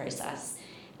them in that process,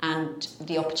 and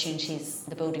the opportunities,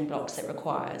 the building blocks it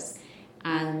requires,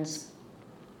 and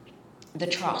the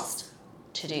trust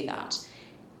to do that.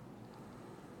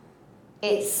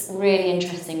 it's really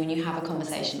interesting when you have a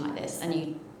conversation like this and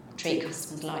you treat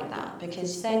customers like that,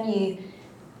 because then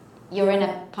you're in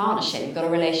a partnership, you've got a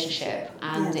relationship,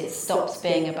 and it stops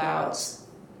being about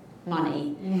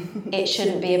money. It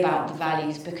shouldn't be about the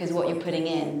values, because what you're putting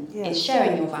in is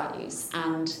sharing your values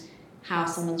and how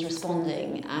someone's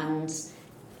responding, and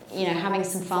having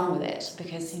some fun with it,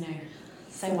 because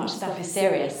so much stuff is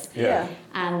serious.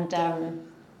 And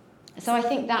so I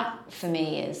think that for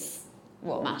me is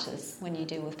what matters when you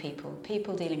deal with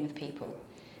people dealing with people,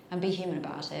 and be human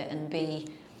about it, and be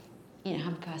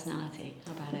have a personality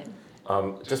about it.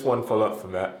 Just one follow-up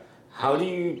from that. How do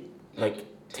you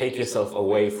take yourself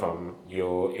away from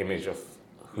your image of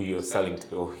who you're selling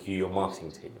to or who you're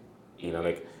marketing to?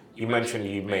 You mentioned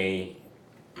you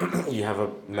have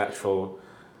a natural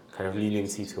kind of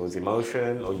leniency towards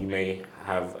emotion, or you may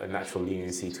have a natural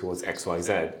leniency towards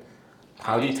XYZ.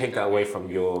 How do you take that away from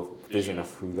your vision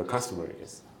of who the customer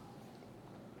is?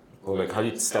 Or how do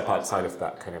you step outside of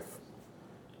that kind of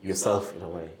yourself in a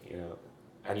way,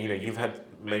 And you've had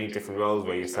many different roles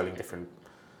where you're selling different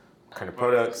kind of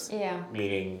products,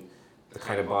 meaning the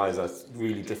kind of buyers are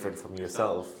really different from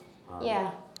yourself.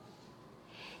 Yeah,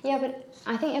 but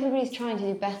I think everybody's trying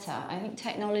to do better. I think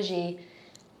technology,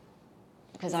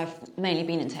 because I've mainly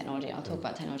been in technology, I'll talk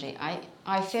about technology.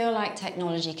 I feel like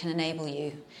technology can enable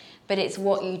you, but it's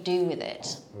what you do with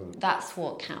it. That's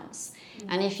what counts.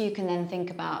 And if you can then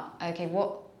think about, okay,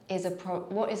 what is the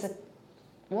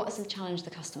challenge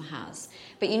the customer has?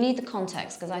 But you need the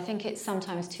context, because I think it's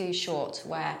sometimes too short,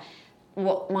 where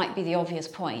what might be the obvious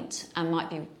point and might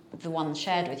be the one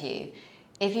shared with you,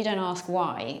 if you don't ask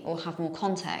why or have more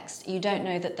context, you don't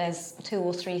know that there's 2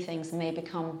 or 3 things that may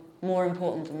become more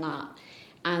important than that.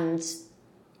 And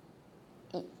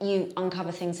you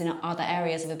uncover things in other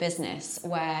areas of a business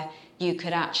where you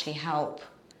could actually help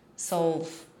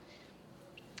solve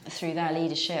through their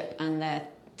leadership and their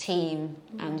team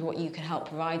and what you could help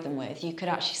provide them with. You could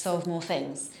actually solve more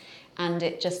things, and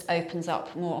it just opens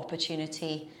up more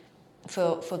opportunity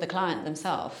for the client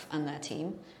themselves and their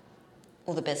team,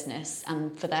 or the business,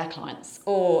 and for their clients,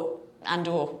 or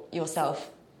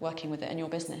yourself working with it in your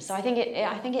business. So I think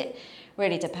it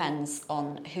really depends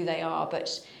on who they are,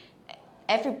 but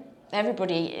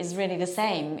everybody is really the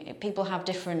same. People have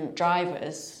different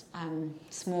drivers,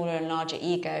 smaller and larger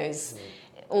egos,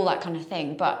 all that kind of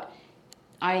thing. But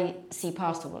I see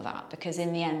past all of that, because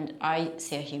in the end, I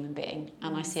see a human being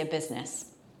and I see a business,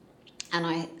 and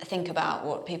I think about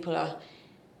what people are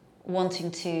wanting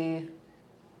to,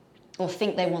 or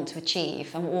think they want to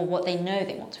achieve, or what they know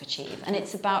they want to achieve. And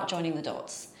it's about joining the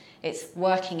dots. It's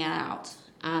working it out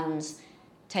and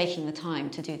taking the time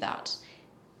to do that,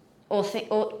 and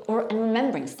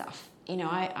remembering stuff.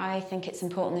 I think it's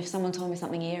important. If someone told me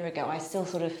something a year ago, I still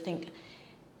sort of think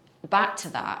back to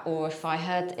that. Or if I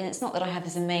heard, and it's not that I have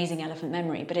this amazing elephant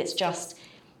memory, but it's just,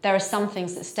 there are some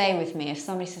things that stay with me. If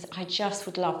somebody says, I just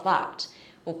would love that,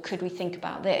 or could we think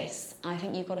about this? I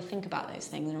think you've got to think about those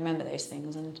things and remember those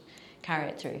things and carry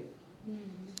it through.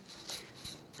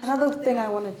 Another thing I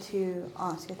wanted to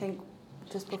ask, I think,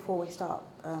 just before we start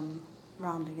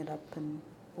rounding it up and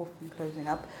often closing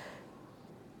up,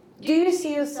 do you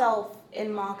see yourself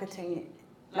in marketing,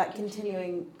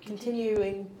 continuing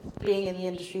being in the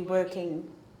industry, working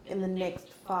in the next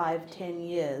 5-10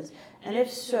 years? And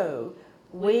if so,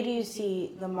 where do you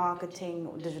see the marketing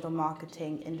or digital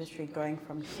marketing industry going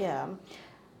from here?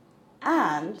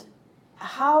 And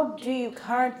how do you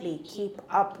currently keep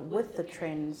up with the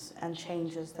trends and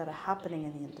changes that are happening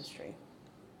in the industry?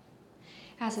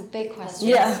 That's a big question.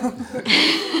 Yeah.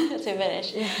 To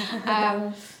finish.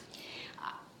 Yeah.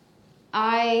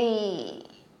 I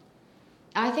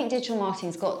think digital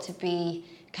marketing's got to be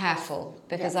careful,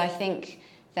 because I think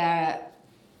there's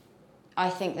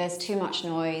too much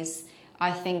noise.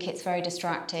 I think it's very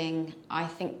distracting. I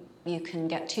think you can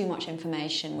get too much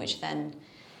information, which then,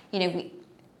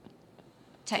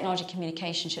 technology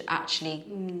communication should actually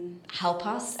help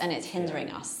us, and it's hindering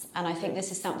us. And I think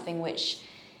this is something which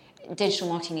digital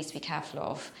marketing needs to be careful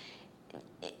of.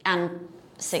 And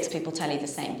 6 people tell you the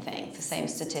same thing, the same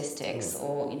statistics,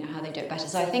 or how they do it better.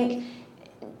 So I think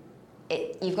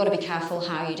you've got to be careful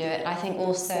how you do it. I think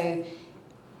also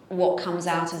what comes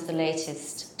out as the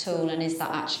latest tool, and is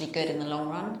that actually good in the long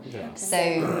run? Yeah.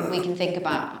 So we can think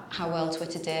about how well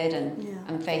Twitter did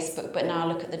and Facebook, but now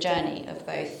look at the journey of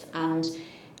both. And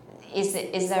is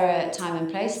there a time and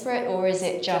place for it, or is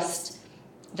it just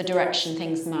the direction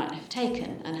things might have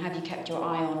taken? And have you kept your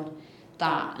eye on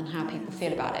that and how people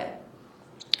feel about it?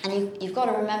 And you've got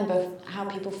to remember how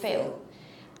people feel.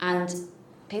 And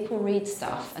people read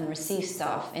stuff and receive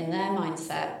stuff in their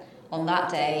mindset on that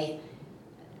day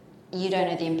you don't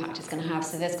know the impact it's going to have.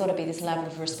 So there's got to be this level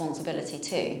of responsibility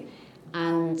too.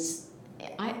 And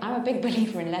I'm a big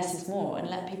believer in less is more, and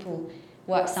let people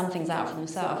work some things out for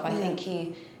themselves. I think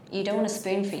you don't want to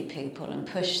spoon feed people and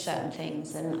push certain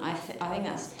things, and I think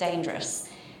that's dangerous.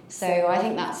 So I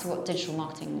think that's what digital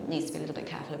marketing needs to be a little bit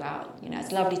careful about. You know,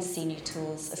 it's lovely to see new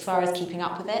tools. As far as keeping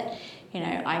up with it, you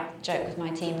know, I joke with my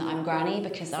team that I'm granny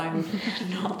because I'm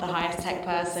not the highest tech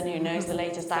person who knows the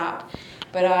latest app,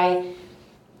 but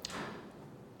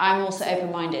I'm also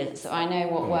open-minded, so I know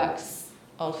what works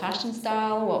old-fashioned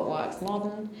style, what works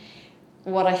modern,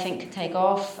 what I think could take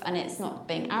off, and it's not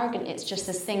being arrogant. It's just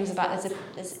there's things about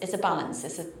it's a balance.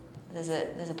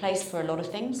 There's a place for a lot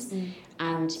of things,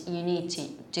 and you need to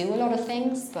do a lot of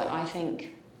things. But I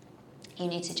think you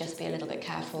need to just be a little bit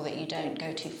careful that you don't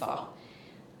go too far,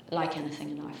 like anything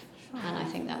in life. Sure. And I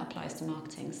think that applies to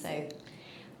marketing. So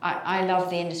I love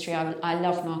the industry. I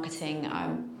love marketing.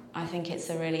 I think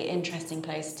it's a really interesting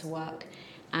place to work.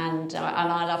 And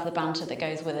I love the banter that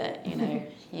goes with it. You know,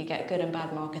 you get good and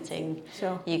bad marketing.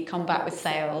 Sure. You come back with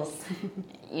sales.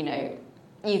 You know,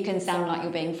 you can sound like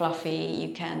you're being fluffy.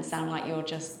 You can sound like you're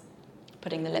just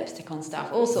putting the lipstick on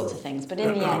stuff. All sorts of things. But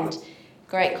in the end,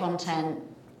 great content,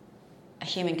 a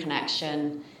human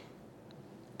connection,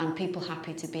 and people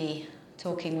happy to be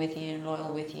talking with you and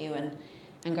loyal with you and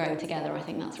growing together. I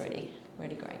think that's really,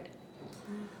 really great.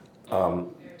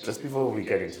 Just before we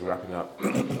get into wrapping up.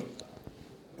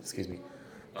 Excuse me.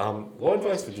 What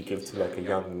advice would you give to like a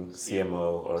young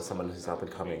CMO or someone who's up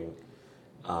and coming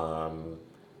to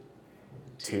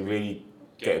really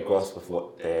get a grasp of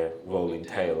what their role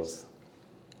entails?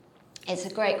 It's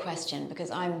a great question because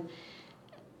I'm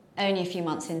only a few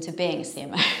months into being a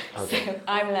CMO, okay. So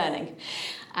I'm learning,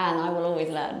 and I will always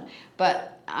learn.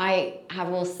 But I have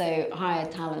also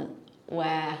hired talent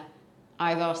where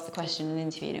I've asked the question in an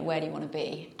interview, you know, where do you want to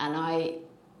be? And I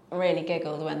really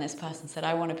giggled when this person said,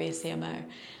 I want to be a CMO.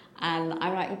 And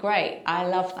I'm like, great, I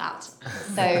love that.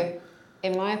 So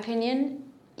in my opinion,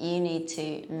 you need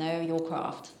to know your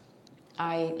craft.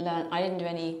 I didn't do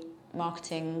any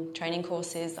marketing training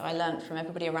courses. I learned from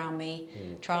everybody around me,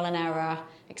 trial and error,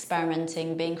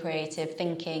 experimenting, being creative,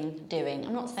 thinking, doing.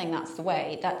 I'm not saying that's the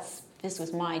way, this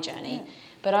was my journey. Yeah.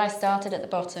 But I started at the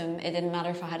bottom. It didn't matter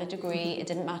if I had a degree, it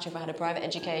didn't matter if I had a private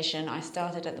education, I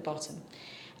started at the bottom.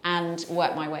 And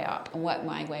work my way up and work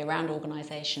my way around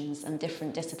organisations and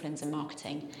different disciplines in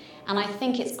marketing. And I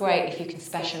think it's great if you can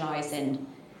specialise in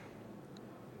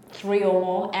 3 or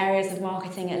more areas of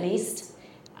marketing at least.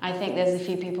 I think there's a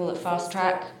few people that fast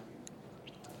track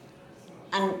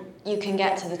and you can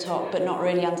get to the top but not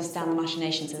really understand the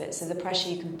machinations of it. So the pressure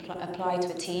you can apply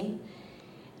to a team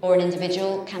or an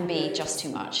individual can be just too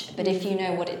much. But if you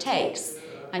know what it takes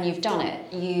and you've done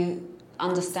it, you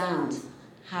understand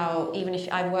how, even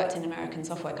if I've worked in American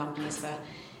software companies for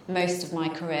most of my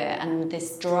career, and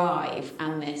this drive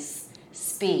and this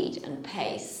speed and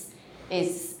pace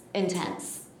is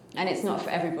intense, and it's not for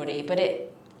everybody, but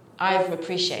I've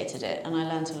appreciated it and I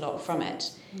learned a lot from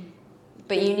it.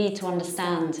 But you need to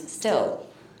understand still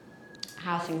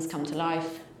how things come to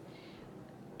life,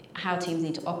 how teams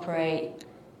need to operate,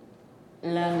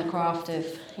 learn the craft of,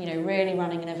 you know, really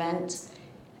running an event.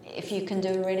 If you can do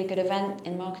a really good event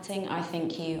in marketing, I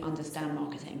think you understand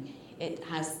marketing. It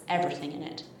has everything in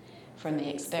it, from the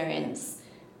experience,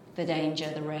 the danger,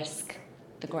 the risk,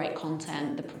 the great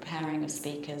content, the preparing of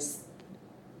speakers,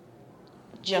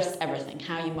 just everything,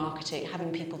 how you market it,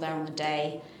 having people there on the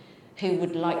day who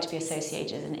would like to be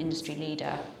associated as an industry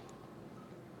leader,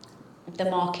 the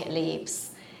market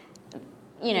leaves,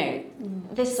 you know,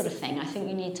 this sort of thing. I think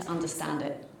you need to understand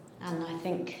it. And I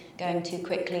think going too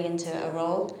quickly into a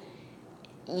role,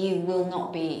 you will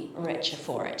not be richer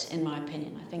for it, in my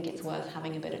opinion. I think it's worth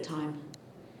having a bit of time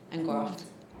and graft.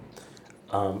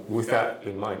 With that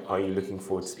in mind, are you looking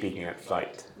forward to speaking at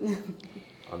Flight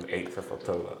on the 8th of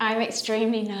October? I'm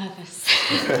extremely nervous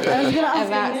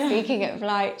about speaking at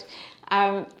Flight,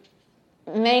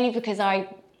 mainly because I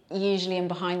usually am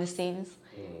behind the scenes.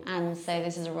 And so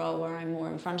this is a role where I'm more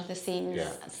in front of the scenes.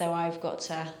 Yeah. So I've got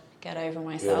to get over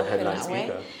myself in that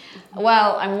way.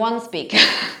 Well, I'm one speaker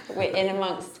in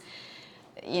amongst,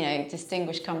 you know,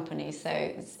 distinguished companies, so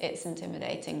it's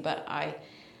intimidating. But I've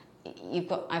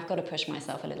got to push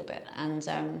myself a little bit, and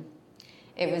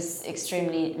it was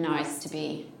extremely nice to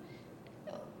be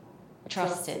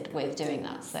trusted with doing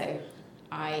that. So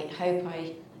I hope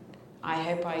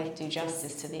I do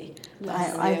justice to the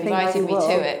person who invited me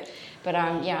to it. But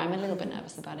I'm a little bit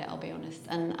nervous about it, I'll be honest.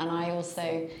 And I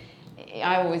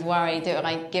always worry, do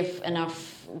I give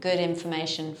enough good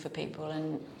information for people?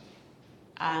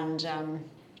 And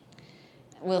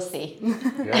We'll see.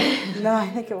 Yeah. No, I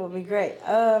think it will be great.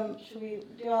 Should we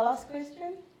do our last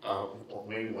question? Or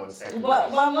maybe 1 second.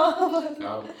 One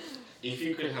more. If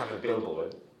you could have a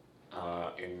billboard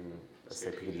in, let's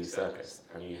say, Piccadilly Circus,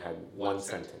 and you had 1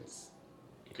 sentence,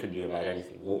 it could be about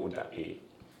anything, what would that be?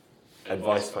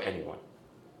 Advice for anyone.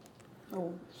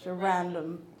 Oh, it's a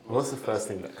random. What's the first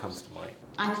thing that comes to mind?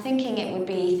 I'm thinking it would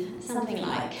be something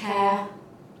like care,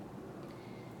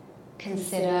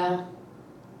 consider,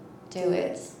 do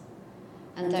it,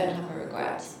 and don't have a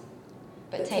regret.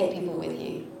 But take people with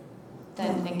you.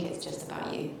 Don't think it's just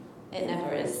about you. It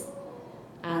never is.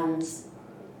 And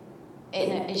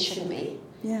it shouldn't be.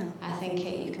 Yeah. I think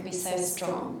you can be so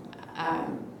strong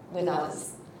with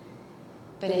others.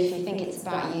 But if you think it's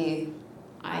about you,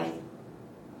 I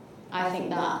think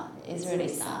that is really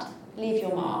sad. Leave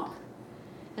your mark.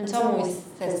 And Tom always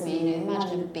says to me,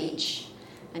 imagine a beach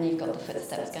and you've got the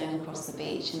footsteps going across the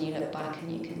beach and you look back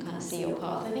and you can kind of see your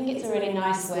path. I think it's a really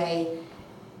nice way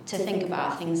to think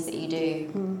about things that you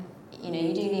do. You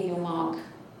do leave your mark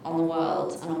on the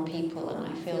world and on people, and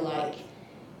I feel like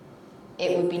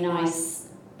it would be nice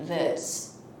that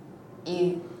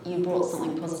you brought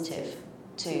something positive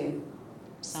to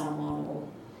someone or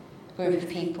group of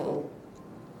people,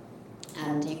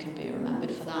 and you can be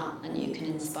remembered for that, and you can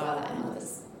inspire that in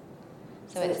others.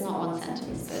 So it's not 1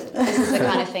 sentence, but this is the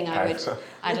kind of thing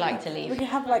I'd like to We leave. can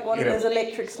have like one of those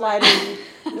electric sliding,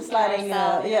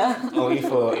 yeah. Only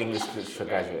for English literature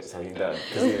graduates, I think that,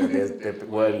 because they're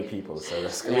wordy people, so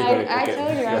that's good. I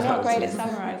told you, I'm not great at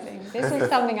summarising. This is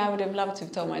something I would have loved to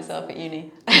have told myself at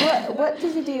uni. What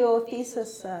did you do your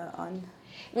thesis on?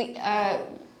 I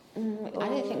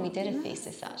don't think we did a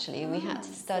thesis, actually. We had to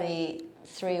study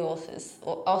 3 authors.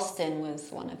 Austen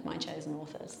was one of my chosen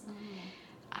authors.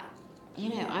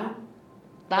 I'm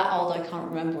that old I can't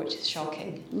remember, which is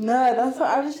shocking. No, that's what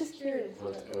I was just curious.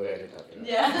 We'll edit that,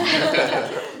 Yeah.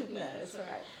 No, it's all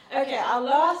right. Okay, our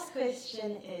last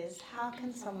question is, how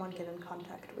can someone get in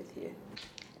contact with you?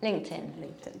 LinkedIn.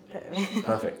 LinkedIn.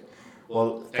 Perfect.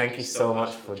 Well, thank you so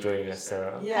much for joining us,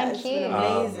 Sarah. Yeah, Thank it's you. been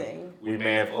amazing. We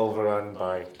may have overrun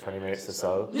by 20 minutes or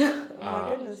so. Oh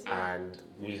my goodness. And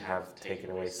we have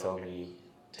taken away so many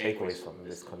takeaways from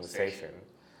this conversation.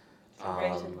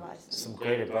 Great advice. Some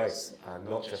great advice,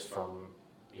 not just from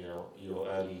your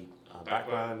early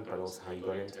background, but also how you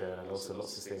got into it, and also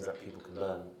lots of things that people can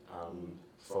learn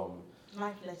from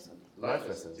Life lessons. life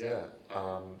lessons. Yeah.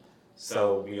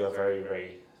 So we are very,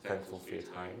 very thankful for your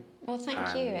time. Well,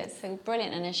 thank you. It's a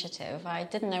brilliant initiative. I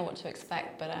didn't know what to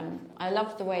expect, but I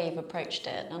love the way you've approached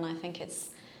it, and I think it's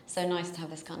so nice to have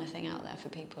this kind of thing out there for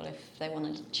people if they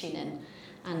want to tune in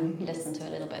and listen to a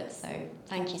little bit. So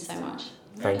thank you so much.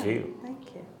 Thank you.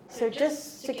 Thank you. So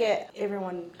just to get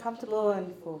everyone comfortable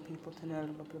and for people to know a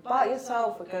little bit about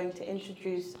yourself, we're going to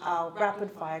introduce our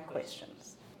rapid fire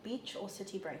questions. Beach or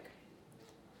city break?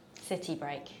 City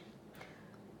break.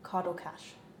 Card or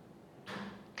cash?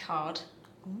 Card.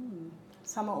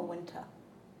 Summer or winter?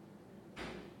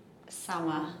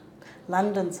 Summer.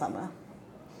 London summer.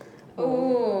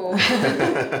 Ooh.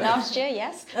 Last year,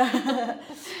 yes.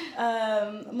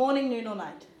 Morning, noon or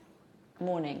night?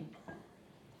 Morning.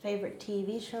 Favorite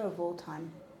TV show of all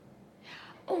time?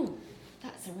 Oh,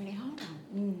 that's a really hard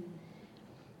one.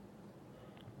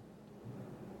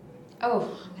 Oh,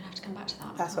 I'm going to have to come back to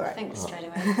that. That's all right. Think straight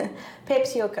away.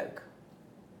 Pepsi or Coke?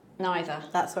 Neither.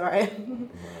 That's all right.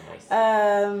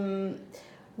 Nice.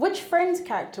 Which Friends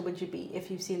character would you be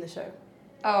if you've seen the show?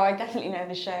 Oh, I definitely know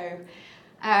the show.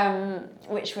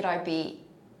 Which would I be?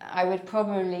 I would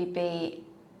probably be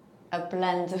a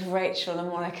blend of Rachel and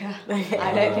Monica. Okay.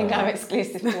 I don't think I'm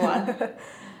exclusive to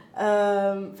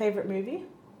one. Favorite movie?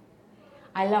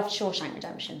 I loved Shawshank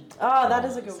Redemption. Oh, that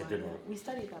is a That's good a one. good Yeah. one. We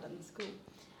studied that in school.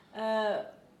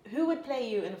 Who would play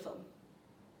you in a film?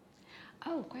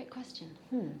 Oh, great question.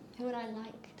 Who would I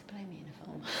like to play me in a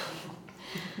film?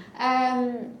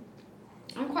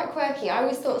 I'm quite quirky. I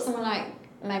always thought someone like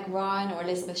Meg Ryan or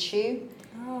Elizabeth Shue,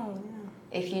 Oh,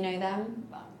 if you know them.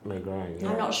 Meg Ryan, yeah.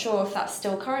 I'm not sure if that's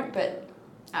still current, but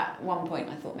at one point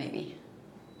I thought maybe.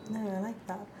 yeah. No, I like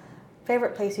that.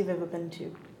 Favorite place you've ever been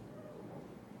to?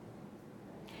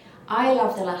 I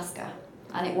loved Alaska,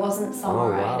 and it wasn't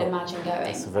somewhere Oh, wow. I'd imagined going.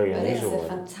 That's a very but it's unusual a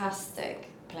one. fantastic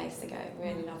place to go.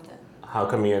 Really loved it. How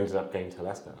come you ended up going to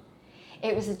Alaska?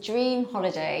 It was a dream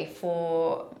holiday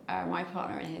for my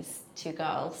partner and his 2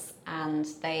 girls, and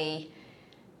they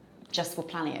just were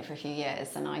planning it for a few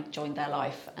years, and I joined their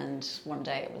life, and one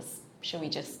day it was, shall we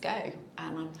just go? And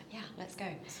I'm like, yeah, let's go.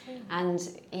 Sweet. And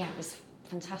yeah, it was a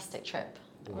fantastic trip.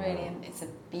 Really, it's a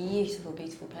beautiful,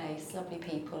 beautiful place, lovely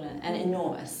people, and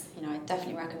enormous. You know, I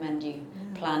definitely recommend you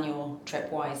plan your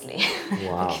trip wisely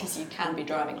Wow. because you can be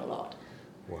driving a lot.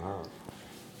 Wow.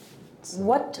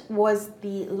 What was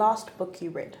the last book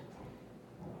you read?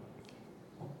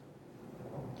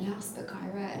 Last book I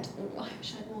read, I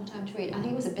wish I had more time to read. I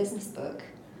think it was a business book.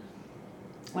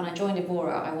 When I joined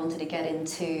Evora, I wanted to get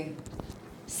into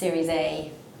Series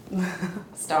A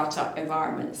startup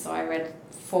environment, so I read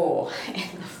 4 in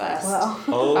the first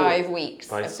 5 weeks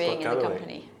by of Scott being in the Galloway.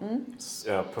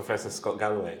 company. Professor Scott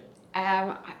Galloway.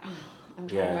 I'm trying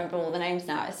to remember all the names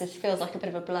now. It just feels like a bit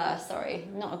of a blur. Sorry,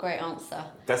 not a great answer.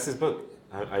 That's his book.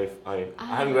 I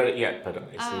haven't read it yet, but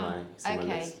it's in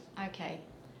my list. Okay.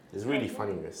 It's really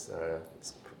funny, this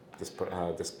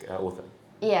author.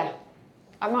 Yeah.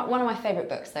 One of my favourite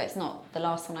books, though, it's not the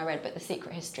last one I read, but The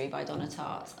Secret History by Donna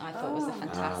Tartt. I thought was a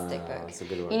fantastic book. It's a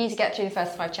good one. You need to get through the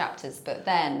first 5 chapters, but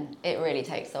then it really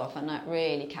takes off, and that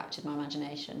really captured my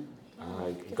imagination.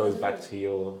 It goes back to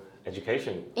your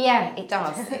education. Yeah, it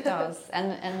does. It does.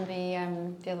 And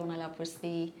the other one I loved was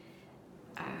they've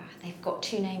got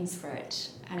 2 names for it,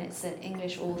 and it's an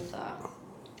English author.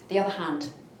 The Other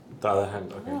Hand. The Other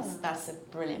Hand, okay. That's a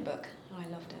brilliant book. I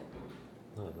loved it.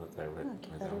 No, not that I read.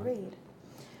 Give that a read.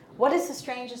 What is the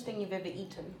strangest thing you've ever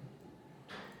eaten?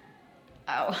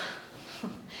 Oh,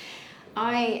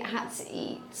 I had to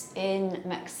eat in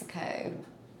Mexico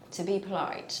to be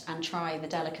polite and try the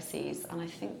delicacies, and I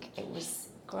think it was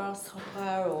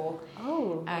grasshopper or...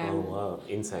 Oh. Wow,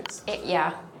 insects.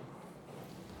 Yeah.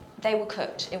 They were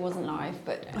cooked. It wasn't live,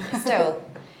 but still,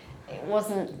 it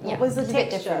wasn't... What was the it was a bit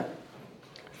texture? different.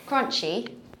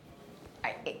 Crunchy.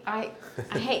 I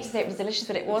hate to say it was delicious,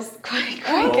 but it was quite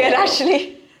good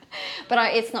actually.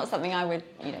 But it's not something I would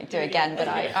do again. But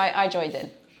I joined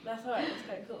in. That's alright. That's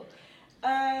quite cool.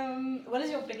 What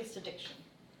is your biggest addiction?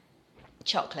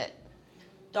 Chocolate.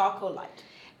 Dark or light?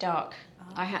 Dark.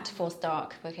 I had to force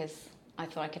dark because I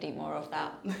thought I could eat more of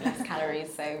that, less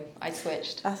calories. So I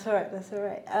switched. That's alright. That's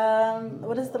alright.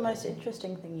 What is the most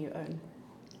interesting thing you own?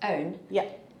 Own? Yeah.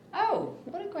 Oh,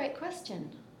 what a great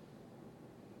question.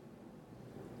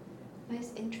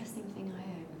 Most interesting thing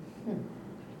I own.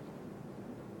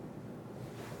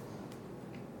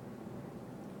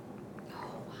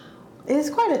 It is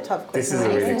quite a tough question. This is a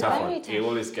really It's tough very one. tough. It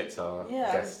always gets our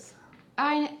guests.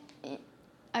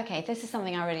 Okay, this is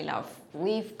something I really love.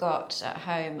 We've got at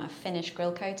home a Finnish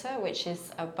grill coater, which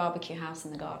is a barbecue house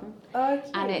in the garden. Okay.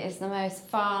 And it is the most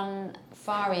fun,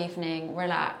 far evening,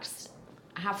 relaxed,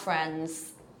 have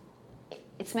friends.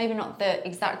 It's maybe not the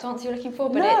exact answer you're looking for,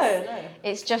 but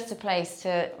it's just a place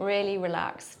to really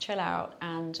relax, chill out,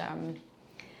 and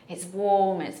it's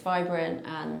warm, it's vibrant,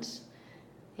 and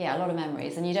a lot of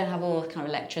memories. And you don't have all the kind of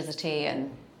electricity, and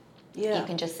you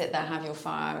can just sit there, have your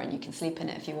fire, and you can sleep in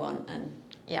it if you want. And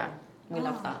we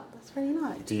love that. That's really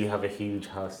nice. Do you have a huge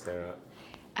house, Sarah?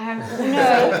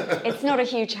 No, it's not a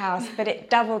huge house, but it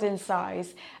doubled in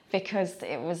size because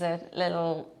it was a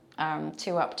little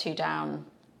 2 up, 2 down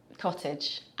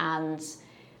cottage. And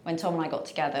when Tom and I got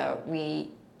together,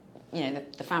 we,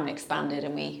 the family expanded,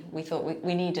 and we thought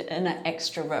we needed an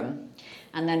extra room.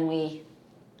 And then we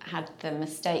had the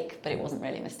mistake, but it wasn't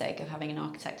really a mistake, of having an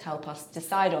architect help us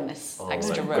decide on this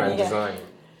extra room. Grand design.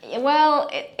 Well,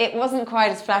 it wasn't quite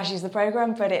as flashy as the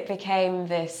programme, but it became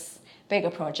this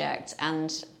bigger project,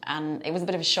 and it was a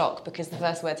bit of a shock because the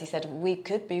first words he said, we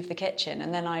could move the kitchen,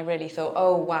 and then I really thought,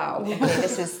 oh wow, okay,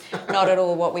 this is not at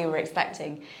all what we were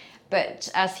expecting. But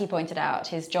as he pointed out,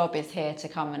 his job is here to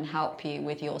come and help you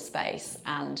with your space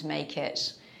and make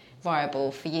it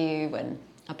viable for you and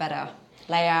a better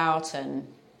layout and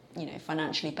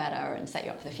financially better and set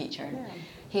you up for the future. And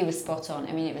he was spot on.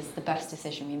 I mean, it was the best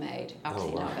decision we made.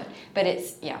 Absolutely love it. But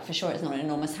it's, for sure, it's not an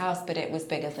enormous house, but it was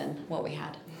bigger than what we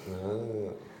had.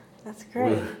 That's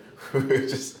great.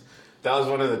 That was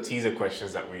one of the teaser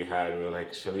questions that we had. We were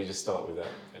like, shall we just start with that?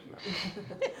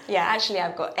 Yeah, actually,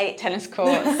 I've got 8 tennis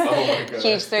courts, Oh my God.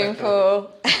 huge swimming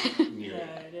pool.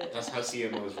 That's how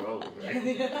CMOs roll,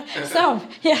 right? Some.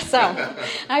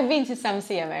 I've been to some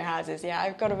CMO houses. Yeah,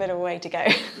 I've got a bit of a way to go.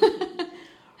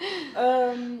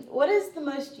 What is the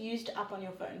most used app on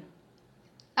your phone?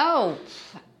 Oh,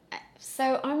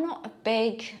 so I'm not a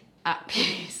big app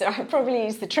user. I probably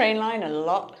use the train line a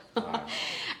lot. Wow.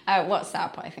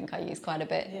 WhatsApp, I think I use quite a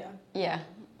bit. Yeah,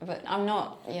 but I'm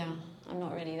not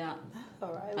really that. That's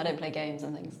all right. I don't play games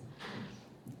and things.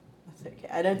 That's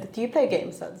okay. Do you play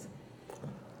games, Suds?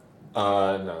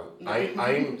 No.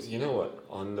 I'm. You know what?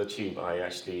 On the tube, I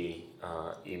actually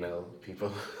email people.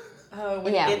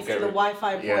 When it gets to the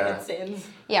Wi-Fi port, it sends.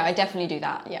 Yeah, I definitely do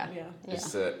that. Yeah.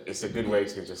 It's a good way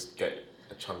to just get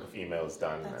a chunk of emails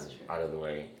done That's and true. out of the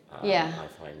way. Yeah. I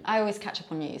find. I always catch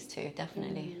up on news too,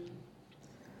 definitely.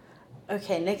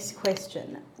 Okay, next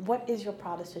question. What is your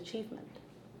proudest achievement?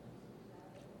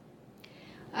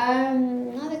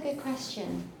 Another good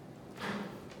question.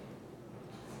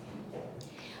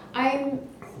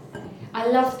 I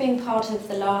loved being part of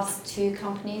the last two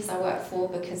companies I worked for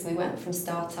because we went from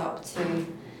startup to,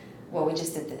 well, it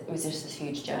was just a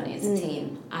huge journey as a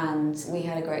team, and we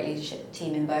had a great leadership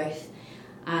team in both,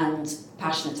 and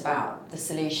passionate about the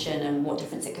solution and what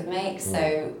difference it could make.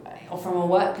 So from a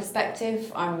work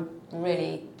perspective, I'm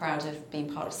really proud of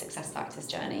being part of SuccessFactors'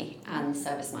 journey and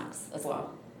ServiceMax as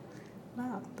well.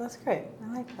 Wow, that's great.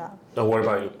 I like that. Now, what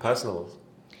about your personal?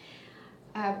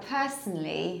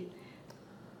 Personally,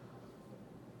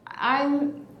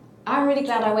 I'm really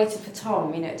glad I waited for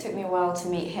Tom. You know, it took me a while to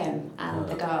meet him and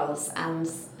the girls, and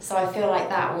so I feel like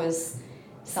that was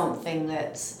something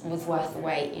that was worth the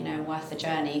wait, you know, worth the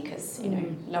journey, because you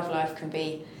know, love life can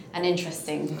be an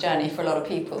interesting journey for a lot of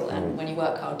people, and when you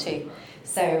work hard too.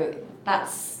 So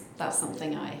that's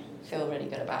something I feel really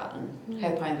good about, and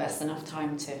hope I invest enough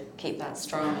time to keep that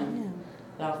strong and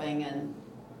loving, and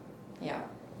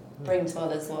bring to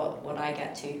others what I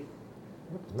get to.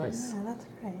 Nice. Yeah, that's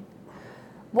great.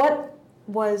 What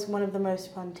was one of the most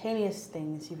spontaneous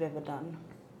things you've ever done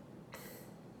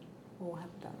or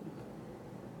have done?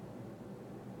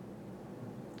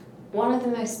 One of the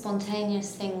most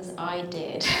spontaneous things I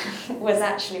did was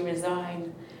actually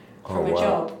resign from a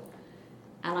job.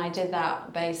 And I did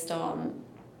that based on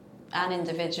an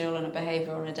individual and a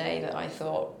behaviour on a day that I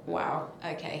thought, wow,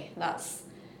 okay, that's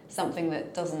something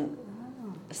that doesn't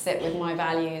sit with my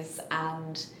values,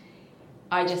 and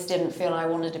I just didn't feel I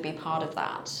wanted to be part of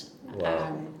that.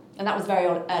 Wow. And that was very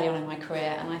early on in my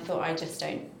career, and I thought I just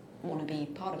don't want to be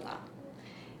part of that.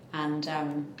 And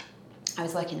I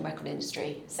was working in the record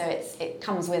industry, so it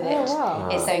comes with its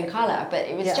own colour, but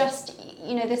it was just,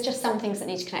 you know, there's just some things that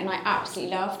need to connect, and I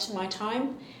absolutely loved my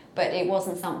time, but it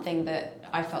wasn't something that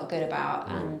I felt good about.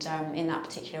 And in that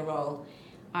particular role,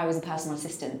 I was a personal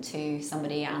assistant to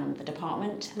somebody and the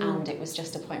department, and it was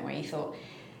just a point where you thought,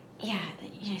 yeah,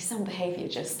 you know, some behaviour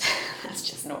that's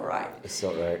just not right. It's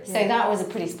not right. So that was a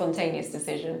pretty spontaneous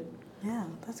decision. Yeah,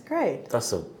 that's great.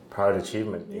 That's a proud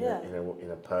achievement. Yeah.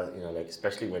 Like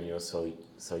especially when you're so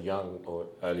young or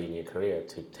early in your career,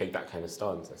 to take that kind of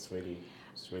stance. It's really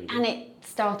good. And it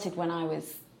started when I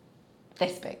was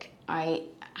this big. I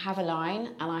have a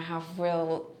line, and I have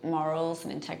real morals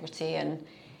and integrity, and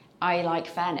I like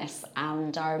fairness.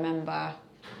 And I remember,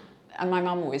 and my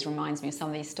mum always reminds me of some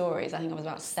of these stories. I think I was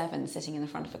about 7, sitting in the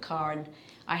front of a car, and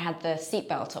I had the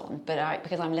seatbelt on, but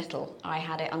because I'm little, I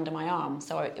had it under my arm,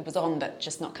 so it was on, but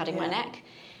just not cutting my neck.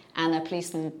 And a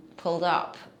policeman pulled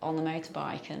up on the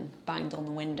motorbike and banged on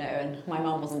the window, and my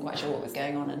mum wasn't quite sure what was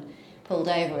going on, and pulled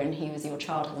over, and he was, your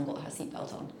child hasn't got her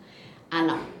seatbelt on.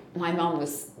 And my mum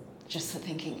was just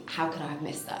thinking, how could I have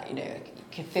missed that? You know, you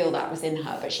could feel that was in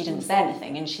her, but she didn't say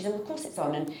anything. And she said, well, of course it's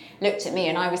on, and looked at me,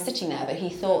 and I was sitting there, but he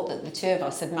thought that the two of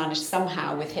us had managed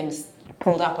somehow, with him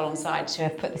pulled up alongside, to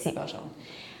have put the seatbelt on.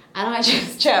 And I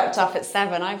just chirped up at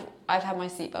 7. I've had my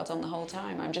seatbelt on the whole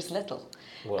time. I'm just little.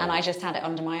 Wow. And I just had it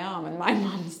under my arm, and my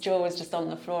mum's jaw was just on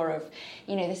the floor of,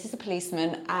 you know, this is a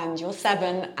policeman, and you're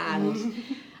 7, and...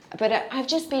 But I've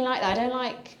just been like that. I don't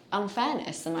like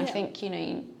unfairness, and I think, you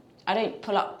know, I don't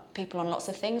pull up people on lots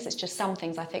of things. It's just some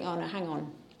things I think, oh no, hang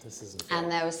on. This isn't fair. And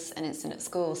there was an incident at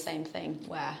school, same thing,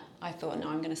 where I thought, no,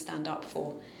 I'm going to stand up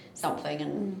for something,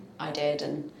 and I did,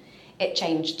 and it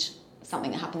changed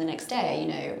something that happened the next day. You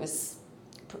know,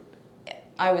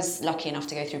 I was lucky enough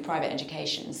to go through private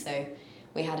education, so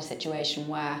we had a situation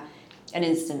where an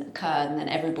incident occurred, and then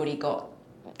everybody got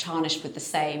tarnished with the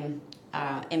same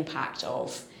impact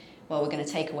of, well, we're going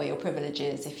to take away your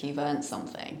privileges if you've earned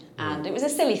something. And it was a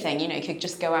silly thing, you know, you could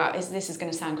just go out, this is going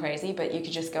to sound crazy, but you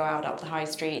could just go out up the high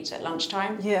street at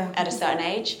lunchtime at a certain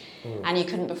age, and you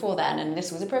couldn't before then, and this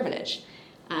was a privilege.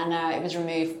 And it was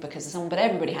removed because of someone, but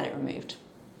everybody had it removed.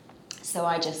 So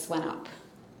I just went up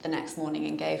the next morning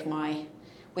and gave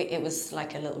it was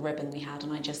like a little ribbon we had,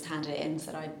 and I just handed it in and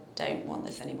said, I don't want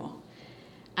this anymore.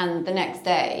 And the next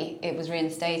day, it was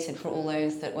reinstated for all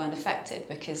those that weren't affected,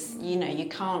 because, you know, you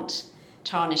can't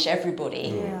tarnish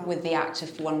everybody with the act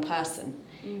of one person.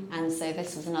 And so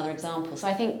this was another example. So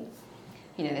I think,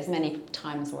 you know, there's many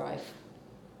times where I've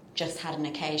just had an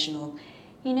occasional,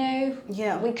 you know,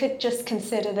 we could just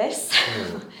consider this.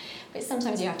 But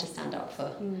sometimes you have to stand up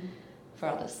for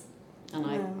others. And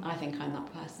I think I'm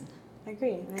that person. I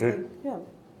agree. I Good. think,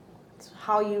 it's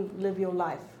how you live your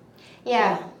life.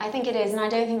 Yeah, I think it is, and I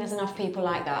don't think there's enough people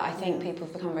like that. I think people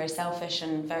have become very selfish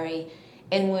and very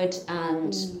inward,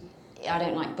 and I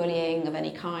don't like bullying of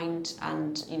any kind.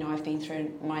 And you know, I've been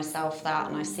through myself that,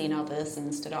 and I've seen others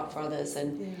and stood up for others,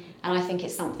 and I think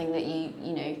it's something that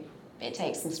you know, it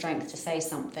takes some strength to say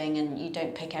something, and you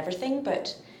don't pick everything,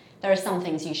 but there are some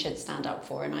things you should stand up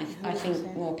for, and I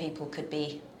think more people could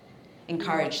be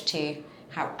encouraged to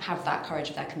have that courage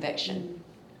of their conviction.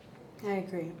 I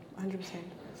agree,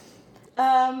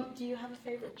 100%. Do you have a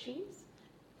favourite cheese?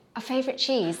 A favourite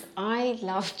cheese? I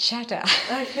love cheddar.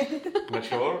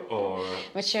 Mature or?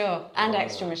 Mature and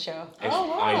extra mature. Oh,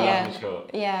 wow. I Yeah. love mature.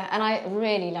 Yeah, and I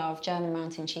really love German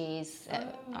mountain cheese.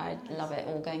 I love it,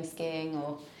 or going skiing,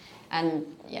 and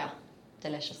yeah,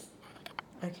 delicious.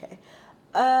 Okay.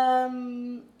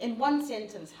 In one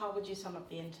sentence, how would you sum up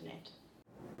the internet?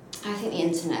 I think the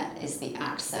internet is the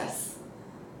access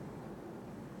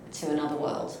to another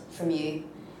world from you,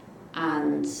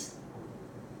 and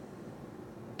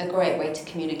a great way to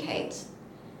communicate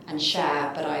and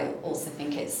share, but I also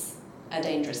think it's a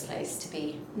dangerous place to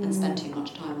be and spend too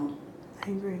much time on. I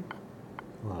agree.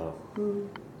 Wow.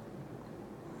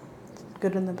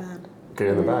 Good and the bad. Good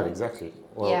and the bad, exactly.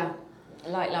 Well, Yeah,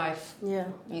 like life, Yeah.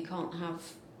 you can't have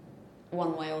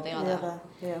one way or the The other, other,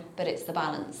 yeah. but it's the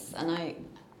balance. And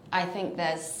I think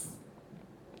there's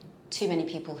too many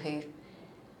people who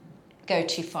go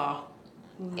too far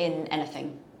in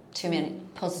anything. Too many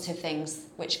positive things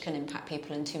which can impact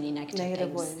people, and too many negative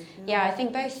things. ways. Yeah, I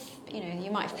think both, you know,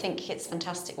 you might think it's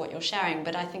fantastic what you're sharing,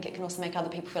 but I think it can also make other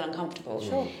people feel uncomfortable.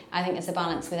 Sure. I think it's a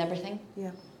balance with everything.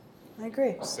 Yeah. I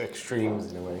agree. It's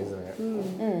extremes in a way, isn't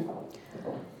it?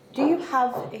 Do you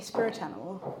have a spirit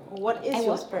animal? Or what is A your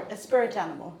what? spirit? A spirit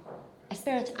animal. A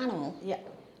spirit animal? Yeah.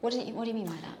 What do you mean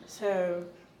by that? So.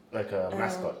 Like a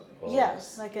mascot. Or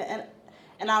Yes, like an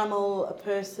animal, a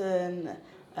person,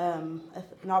 an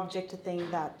object, a thing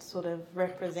that sort of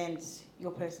represents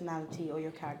your personality or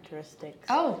your characteristics.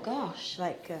 Oh gosh.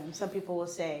 Like some people will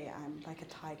say I'm like a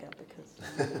tiger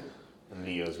because. And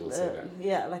Leos will say that.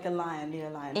 Yeah, like a lion, Leo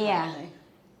lion. type Yeah. thing.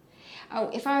 Oh,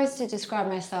 if I was to describe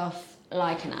myself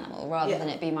like an animal rather Yeah. than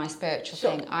it be my spiritual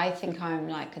Sure. thing, I think I'm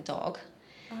like a dog.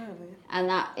 Oh, really? And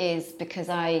that is because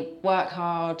I work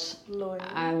hard, Loyal.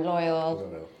 I'm I loyal.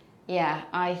 don't know. Yeah,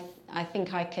 I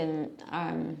think I can.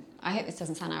 I hope this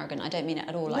doesn't sound arrogant. I don't mean it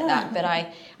at all like Yeah. that. But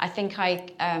I think I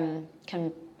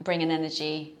can bring an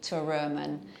energy to a room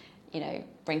and, you know,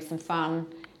 bring some fun.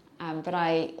 But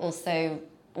I also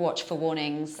watch for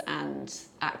warnings and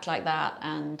act like that,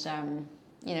 and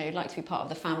you know, like to be part of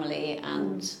the family.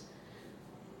 And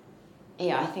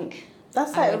yeah, I think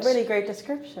That's I like a would- really great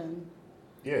description.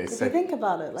 Yeah, it's If you like, think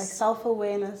about it, like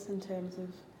self-awareness in terms of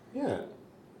yeah.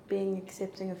 being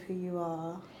accepting of who you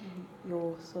are,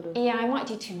 your sort of. Yeah, I might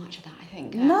do too much of that, I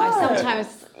think. No. I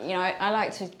sometimes, you know, I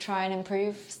like to try and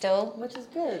improve still. Which is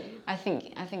good. I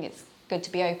think it's good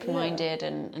to be open-minded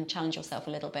and challenge yourself a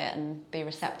little bit and be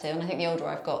receptive. And I think the older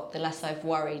I've got, the less I've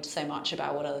worried so much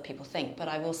about what other people think. But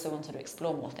I've also wanted to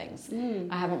explore more things.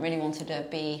 I haven't really wanted to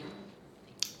be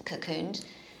cocooned,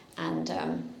 and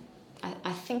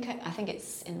I think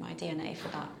it's in my DNA for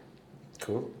that.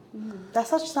 Cool.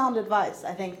 That's such sound advice.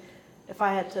 I think if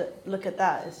I had to look at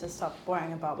that, it's just stop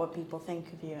worrying about what people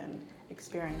think of you and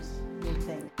experience new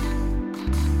things.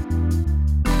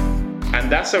 And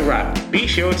that's a wrap. Be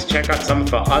sure to check out some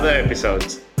of our other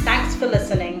episodes. Thanks for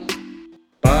listening.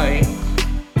 Bye.